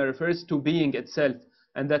kalima refers to being itself,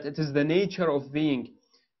 and that it is the nature of being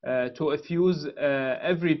to effuse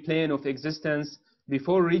every plane of existence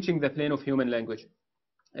before reaching the plane of human language.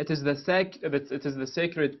 It is the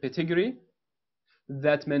sacred pedigree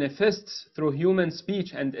that manifests through human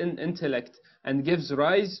speech and intellect, and gives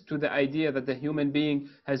rise to the idea that the human being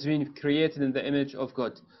has been created in the image of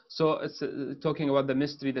God. So it's talking about the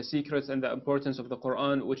mystery, the secrets, and the importance of the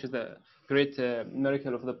Quran, which is the great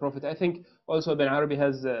miracle of the Prophet. I think also Ibn Arabi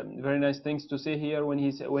has very nice things to say here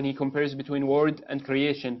when he compares between word and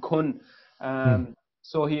creation, kun.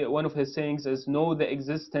 So one of his sayings is, "Know the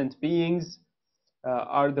existent beings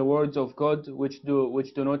are the words of God which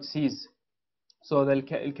do not cease." So the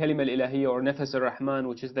kalima al-ilahiyya, or nafas al-Rahman,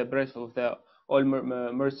 which is the breath of the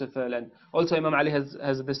all-merciful. And also Imam Ali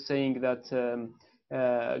has this saying that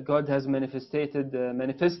God has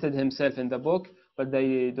manifested himself in the book, but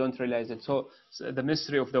they don't realize it. So the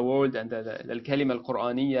mystery of the world and the kalima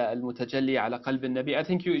al-Qur'aniyya al-mutajalli ala qalb al-Nabi. I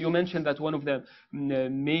think you mentioned that one of the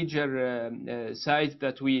major sides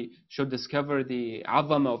that we should discover the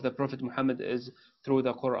azama of the Prophet Muhammad is through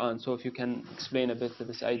the Quran. So if you can explain a bit of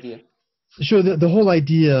this idea. Sure. The whole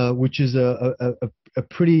idea, which is a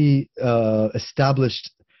pretty established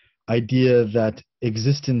idea, that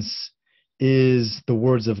existence is the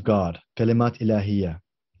words of God, kalimat ilahiyya,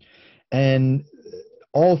 and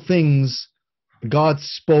all things God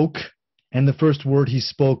spoke, and the first word He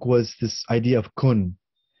spoke was this idea of kun.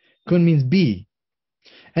 Kun means be,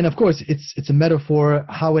 and of course it's a metaphor.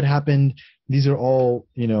 How it happened, these are all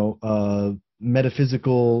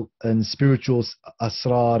metaphysical and spiritual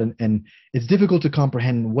asrar, and it's difficult to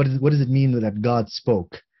comprehend what does it mean that God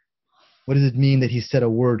spoke. What does it mean that He said a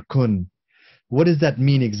word kun? What does that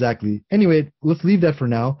mean exactly? Anyway, let's leave that for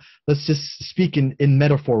now. Let's just speak in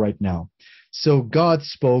metaphor right now. So God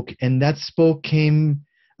spoke, and that speech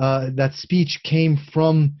came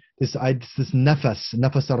from this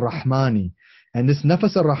nafas al-Rahmani, and this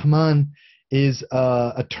nafas al-Rahman is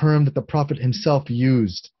a term that the Prophet himself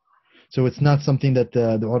used. So it's not something that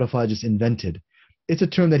the Urafa just invented. It's a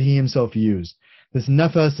term that he himself used. This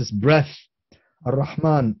nafas, this breath,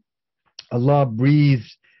 ar-Rahman, Allah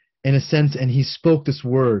breathed in a sense, and He spoke this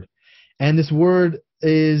word. And this word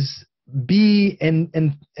is be,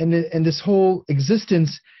 and this whole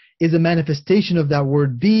existence is a manifestation of that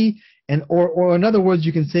word be, or in other words,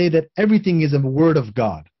 you can say that everything is a word of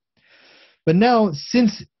God. But now,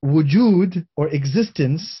 since wujud, or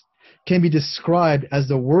existence, can be described as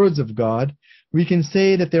the words of God, we can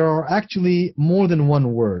say that there are actually more than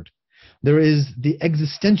one word. There is the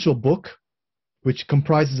existential book, which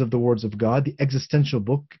comprises of the words of God, the existential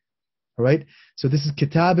book, all right? So this is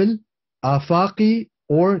kitab al-afaqi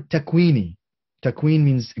or takwini. Takwin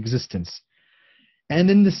means existence. And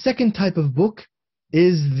then the second type of book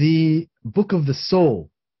is the book of the soul.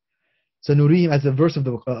 Sanurihim, as the verse of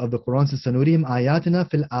the Quran says, Sanurihim ayatina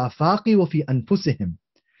fil afaqi wa fi anfusihim.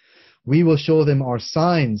 We will show them our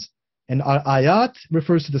signs. And our ayat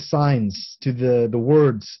refers to the signs, to the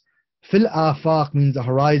words. Fil afaq means the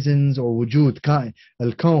horizons, or wujud,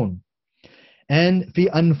 al-kawn. And fi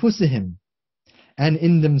anfusihim, and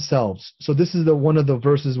in themselves. So this is one of the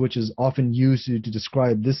verses which is often used to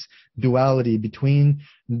describe this duality between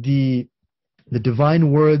the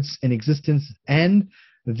divine words in existence and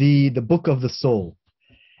the book of the soul.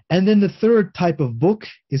 And then the third type of book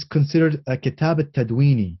is considered a kitab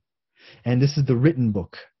al-tadwini. And this is the written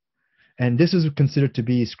book. And this is considered to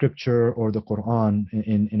be scripture, or the Quran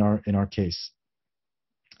in our case.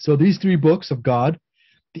 So these three books of God,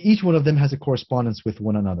 each one of them has a correspondence with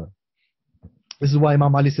one another. This is why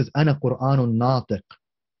Imam Ali says, "Ana Qur'anun natiq."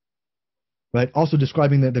 Right? Also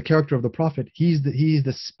describing the character of the Prophet. He's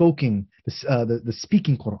the speaking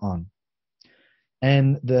Quran.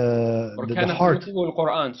 And the heart.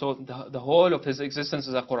 Quran. So the whole of his existence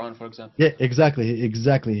is a Quran, for example. Yeah,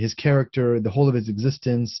 exactly. His character, the whole of his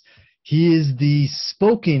existence. He is the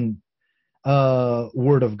spoken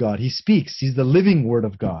word of God. He speaks. He's the living word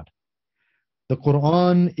of God. The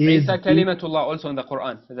Quran is Kalimatullah also in the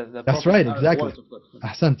Quran. That's right, exactly.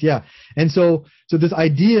 Ahsant, yeah. And so this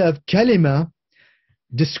idea of kalima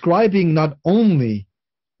describing not only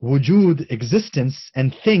wujud, existence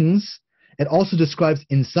and things, it also describes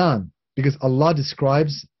insan, because Allah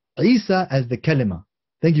describes Isa as the kalima.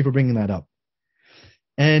 Thank you for bringing that up.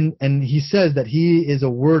 And he says that he is a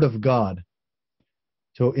word of God.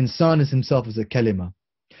 So insan is himself as a kalima.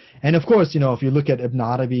 And of course, if you look at Ibn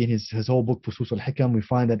Arabi in his whole book Fusus al-Hikam, we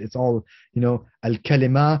find that it's all,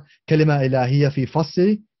 al-kalima, kalima ilahiyya fi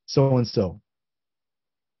fasli, so and so.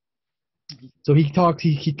 So he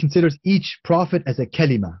considers each prophet as a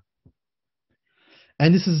kalima.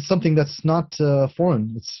 And this is something that's not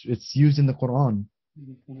foreign. It's used in the Quran.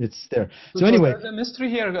 It's there. So anyway, the mystery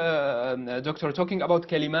here, Doctor, talking about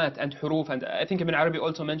kalimat and huruf, and I think Ibn Arabi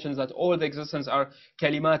also mentions that all the existence are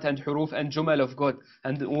kalimat and huruf and jumal of God.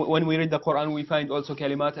 And when we read the Quran, we find also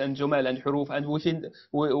kalimat and jumal and huruf, and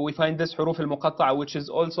we find this huruf al-muqatta'a, which is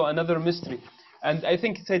also another mystery. And I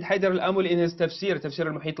think Sayyid Haydar al-Amuli in his tafsir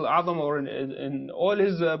al-Muhit al-A'zam, or in all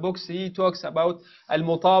his books, he talks about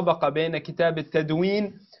al-mutabaqa bayna kitab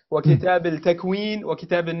al-tadween وكتاب التكوين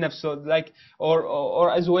وكتاب النفس. So like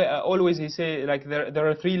or as well, always he say like there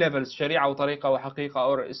are three levels: sharia وطريقة وحقيقة,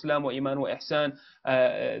 or Islam وإيمان وإحسان.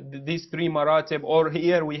 These three maratib. Or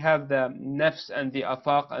here we have the nafs and the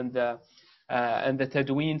afaq and the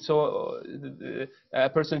tadween. So a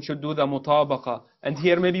person should do the mutabaqa. And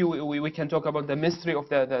here maybe we can talk about the mystery of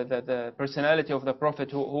the personality of the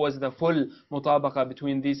Prophet, who was the full mutabaqa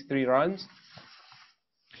between these three realms.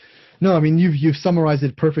 No, I mean, you've summarized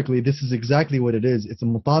it perfectly. This is exactly what it is. It's a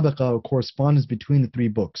mutabaqa, or correspondence between the three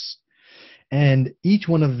books. And each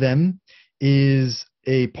one of them is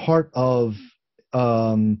a part of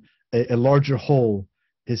a larger whole.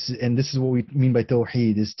 And this is what we mean by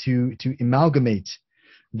tawheed, is to amalgamate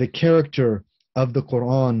the character of the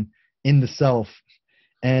Quran in the self.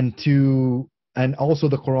 And also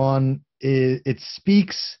the Quran, it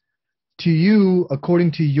speaks to you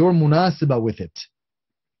according to your munasaba with it,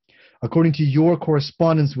 according to your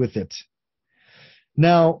correspondence with it.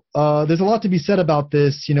 Now, there's a lot to be said about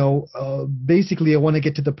this. Basically, I want to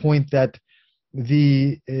get to the point that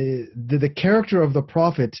the character of the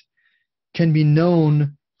Prophet can be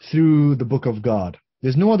known through the Book of God.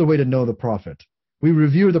 There's no other way to know the Prophet. We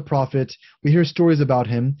revere the Prophet, we hear stories about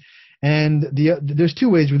him, and there's two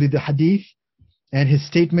ways really: the Hadith and his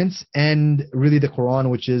statements, and really the Quran,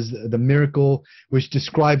 which is the miracle which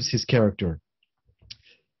describes his character.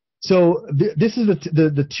 So this is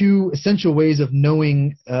the two essential ways of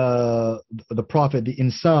knowing the Prophet, the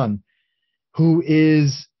Insan, who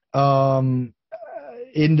is, in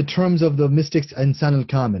the terms of the mystics, Insan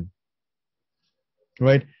al-Kamil.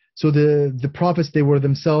 Right? So the prophets, they were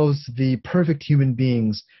themselves the perfect human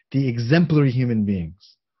beings, the exemplary human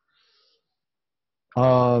beings.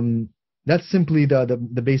 That's simply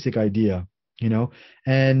the basic idea.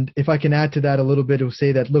 And if I can add to that a little bit, it will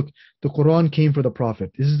say that, look, the Quran came for the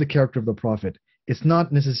Prophet. This is the character of the Prophet. It's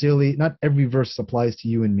not necessarily, not every verse applies to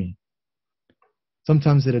you and me.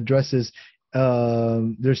 Sometimes it addresses,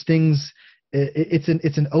 there's things,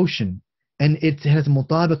 it's an ocean, and it has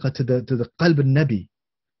mutabaqa to the qalb al-nabi.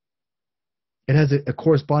 It has a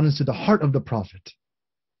correspondence to the heart of the Prophet.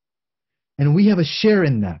 And we have a share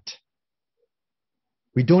in that.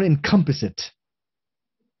 We don't encompass it.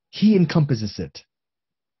 He encompasses it.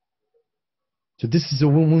 So this is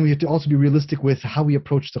when we have to also be realistic with how we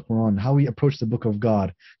approach the Quran, how we approach the Book of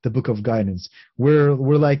God, the Book of Guidance. We're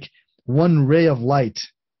like one ray of light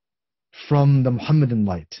from the Muhammadan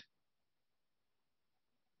light.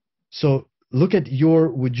 So look at your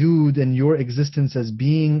wujud and your existence as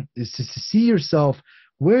being, is to see yourself,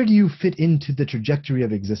 where do you fit into the trajectory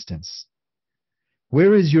of existence?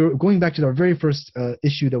 Where is going back to our very first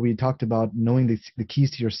issue that we talked about, knowing the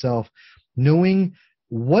keys to yourself, knowing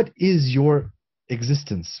what is your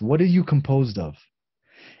existence, what are you composed of?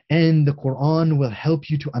 And the Quran will help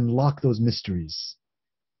you to unlock those mysteries.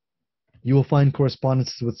 You will find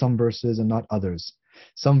correspondences with some verses and not others.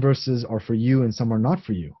 Some verses are for you and some are not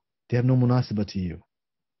for you. They have no munasaba to you.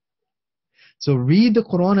 So read the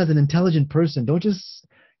Quran as an intelligent person. Don't just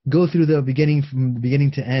go through the beginning from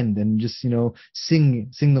beginning to end and just, sing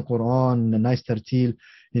the Quran, a nice tartil,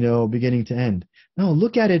 beginning to end. No,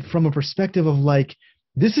 look at it from a perspective of like,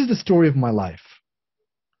 this is the story of my life.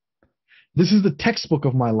 This is the textbook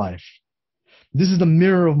of my life. This is the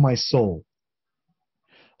mirror of my soul.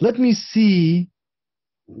 Let me see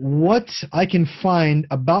what I can find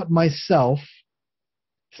about myself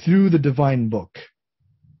through the divine book.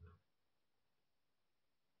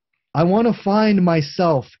 I want to find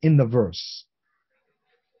myself in the verse.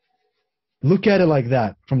 Look at it like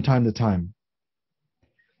that from time to time.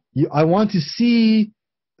 I want to see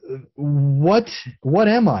what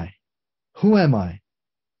am I? Who am I?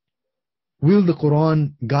 Will the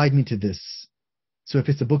Quran guide me to this? So if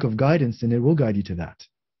it's a book of guidance, then it will guide you to that.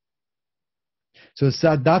 So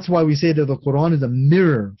that's why we say that the Quran is a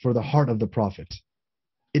mirror for the heart of the Prophet.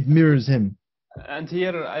 It mirrors him. And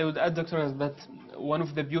here I would add, Doctor, that one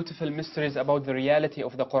of the beautiful mysteries about the reality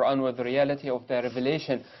of the Quran or the reality of the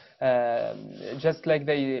revelation, just like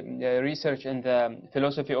they research in the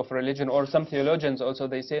philosophy of religion, or some theologians also,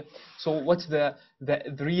 they say, so what's the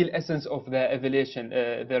real essence of the revelation,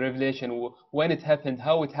 when it happened,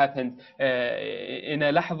 how it happened, in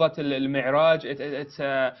لحظة المعراج, it's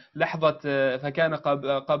لحظة فكان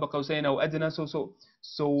قاب قوسين أو أدنى,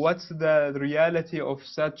 so what's the reality of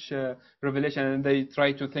such revelation? And they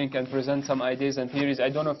try to think and present some ideas and theories. I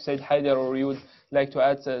don't know if Sayyid Haydar or you would like to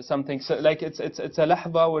add something. So, like it's a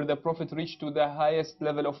lahza where the Prophet reached to the highest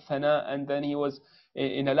level of fana, and then he was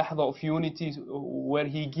in a lahza of unity where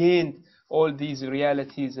he gained all these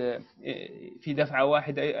realities في دفعة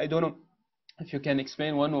واحدة. I don't know if you can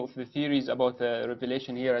explain one of the theories about the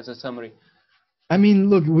revelation here as a summary. I mean,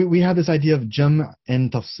 look, we have this idea of jam'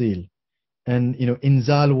 and tafsil, and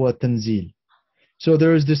inzal wa tanzil. So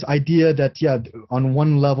there is this idea that, yeah, on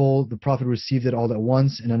one level the Prophet received it all at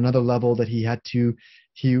once, and another level that he had to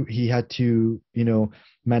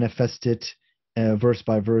manifest it verse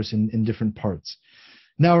by verse in different parts.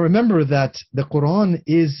 Now remember that the Quran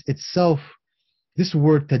is itself, this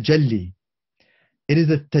word tajalli, it is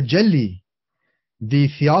a tajalli, the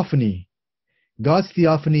theophany, God's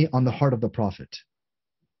theophany on the heart of the Prophet.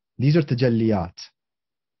 These are tajalliyat,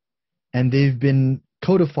 and they've been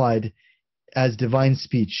codified as divine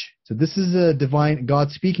speech. So this is a divine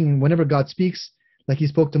God speaking. Whenever God speaks, like he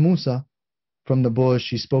spoke to Musa from the bush,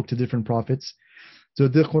 he spoke to different prophets. So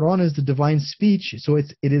the Quran is the divine speech. So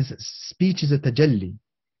speech is a tajalli,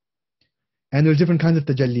 and there's different kinds of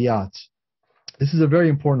tajalliyat. This is a very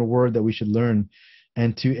important word that we should learn,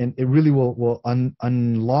 and it really will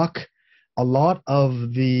unlock a lot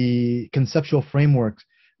of the conceptual framework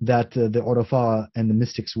that the Urafa and the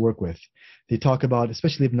mystics work with. They talk about,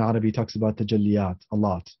 especially Ibn Arabi talks about tajalliyat a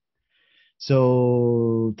lot.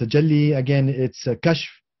 So tajalli, again, it's a kashf.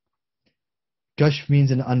 Kashf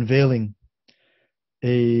means an unveiling.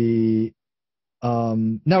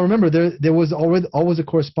 Now remember, there was always a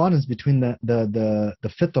correspondence between the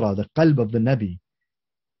fitra, the qalb of the Nabi,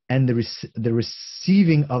 and the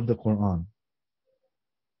receiving of the Quran.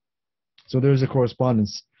 So there's a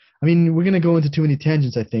correspondence. I mean, we're going to go into too many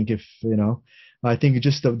tangents, I think, I think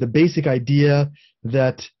just the basic idea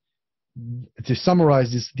that, to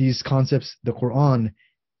summarize these concepts, the Quran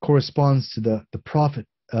corresponds to the Prophet,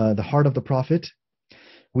 the heart of the Prophet.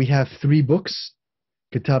 We have 3 books,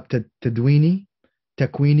 Kitab Tadwini,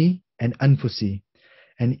 Takwini, and Anfusi.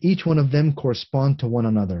 And each one of them correspond to one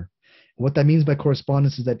another. What that means by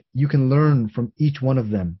correspondence is that you can learn from each one of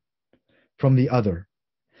them, from the other.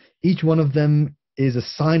 Each one of them is a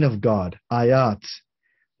sign of God, ayat,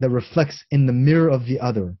 that reflects in the mirror of the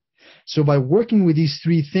other. So by working with these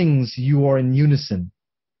 3 things, you are in unison.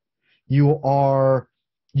 You are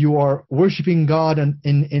worshiping God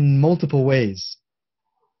in multiple ways.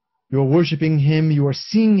 You are worshiping Him, you are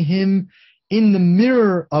seeing Him in the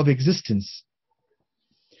mirror of existence,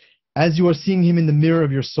 as you are seeing Him in the mirror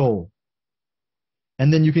of your soul.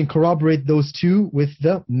 And then you can corroborate those 2 with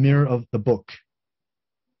the mirror of the book.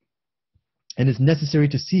 And it's necessary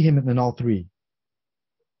to see Him in all 3.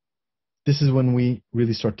 This is when we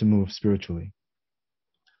really start to move spiritually.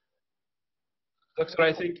 Doctor,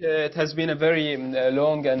 I think it has been a very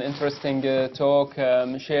long and interesting talk,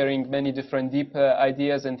 sharing many different deep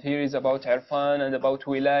ideas and theories about Irfan and about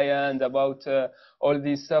Wilaya and about all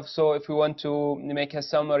these stuff. So if we want to make a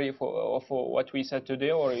summary of what we said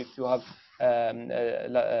today, or if you have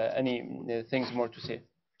any things more to say.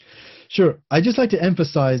 Sure. I'd just like to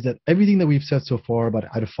emphasize that everything that we've said so far about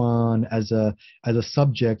Irfan as a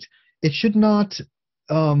subject, it should not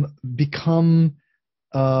become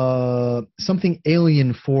something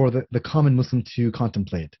alien for the common Muslim to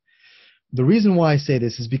contemplate. the reason why I say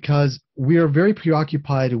this is because we are very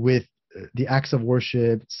preoccupied with the acts of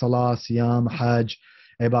worship, salah, siyam, hajj,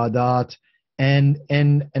 ibadat, and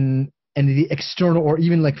the external, or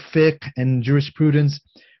even like fiqh and jurisprudence.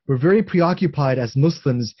 We're very preoccupied as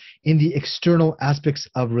Muslims in the external aspects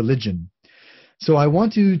of religion. So I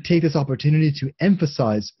want to take this opportunity to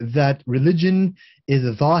emphasize that religion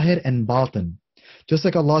is zahir and batin. Just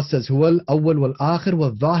like Allah says, huwa al-awwal wal-akhir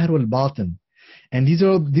wal-zahir wal-batin. And these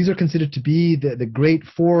are considered to be the great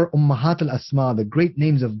four ummahat al-asma, the great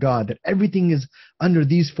names of God, that everything is under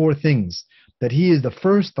these four things, that He is the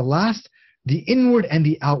first, the last, the inward and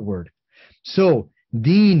the outward. So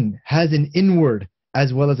deen has an inward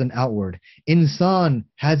as well as an outward. Insan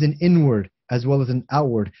has an inward as well as an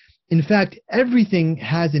outward. In fact, everything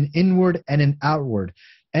has an inward and an outward.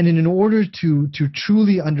 And in order to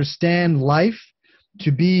truly understand life,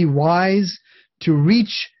 to be wise, to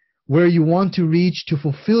reach where you want to reach, to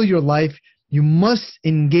fulfill your life, you must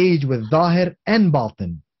engage with zahir and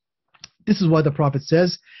batin. This is why the Prophet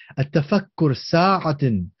says, التفكر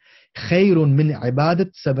ساعة خير من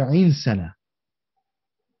عبادة 70 سنة.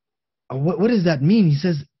 What does that mean? He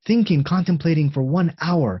says, thinking, contemplating for 1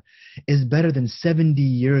 hour is better than 70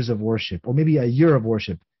 years of worship, or maybe a year of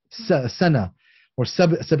worship, sana, or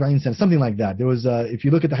 70 sana, something like that. There was, if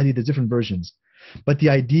you look at the hadith, there's different versions. But the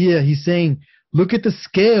idea, he's saying, look at the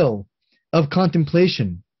scale of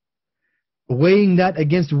contemplation, weighing that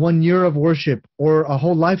against 1 year of worship, or a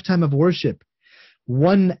whole lifetime of worship.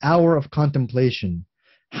 1 hour of contemplation.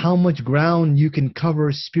 How much ground you can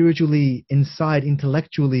cover spiritually, inside,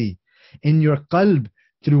 intellectually, in your qalb,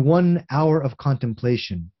 through 1 hour of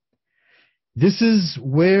contemplation. This is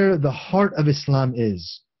where the heart of Islam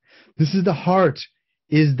is. This is the heart,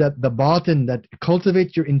 is that the batin that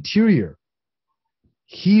cultivates your interior.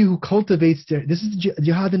 He who cultivates this is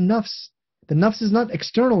jihad al-nafs. The nafs is not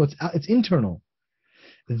external, it's internal.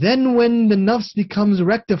 Then when the nafs becomes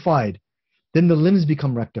rectified, then the limbs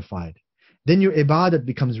become rectified. Then your ibadat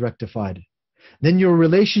becomes rectified. Then your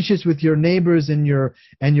relationships with your neighbors and your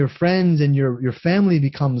friends and your family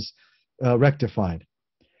becomes rectified.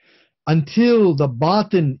 Until the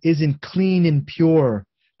batin isn't clean and pure,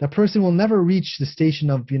 the person will never reach the station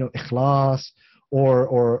of ikhlas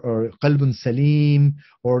or qalbun salim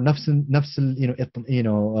or nafs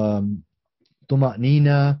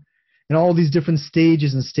tuma'nina, and all these different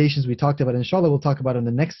stages and stations we talked about. Inshallah, we'll talk about in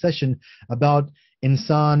the next session about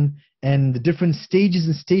insan and the different stages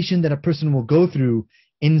and stations that a person will go through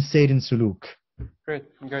in Sayyid and Suluk. Great.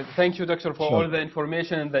 Thank you, Doctor, for all the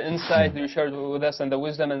information and the insight you shared with us and the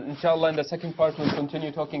wisdom. And inshallah, in the second part, we'll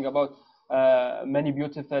continue talking about many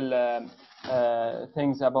beautiful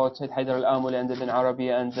things about Sayyid Haydar al-Amuli and Ibn Arabi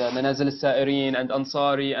and Manazil al-Sa'irin and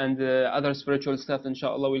Ansari and other spiritual stuff.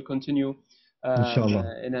 Inshallah, we'll continue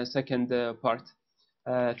in a second part.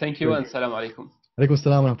 Thank you and Assalamu alaikum. Alaikum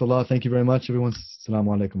assalam wa rahmatullah. Thank you very much, everyone. Assalamu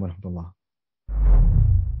alaikum wa rahmatullah.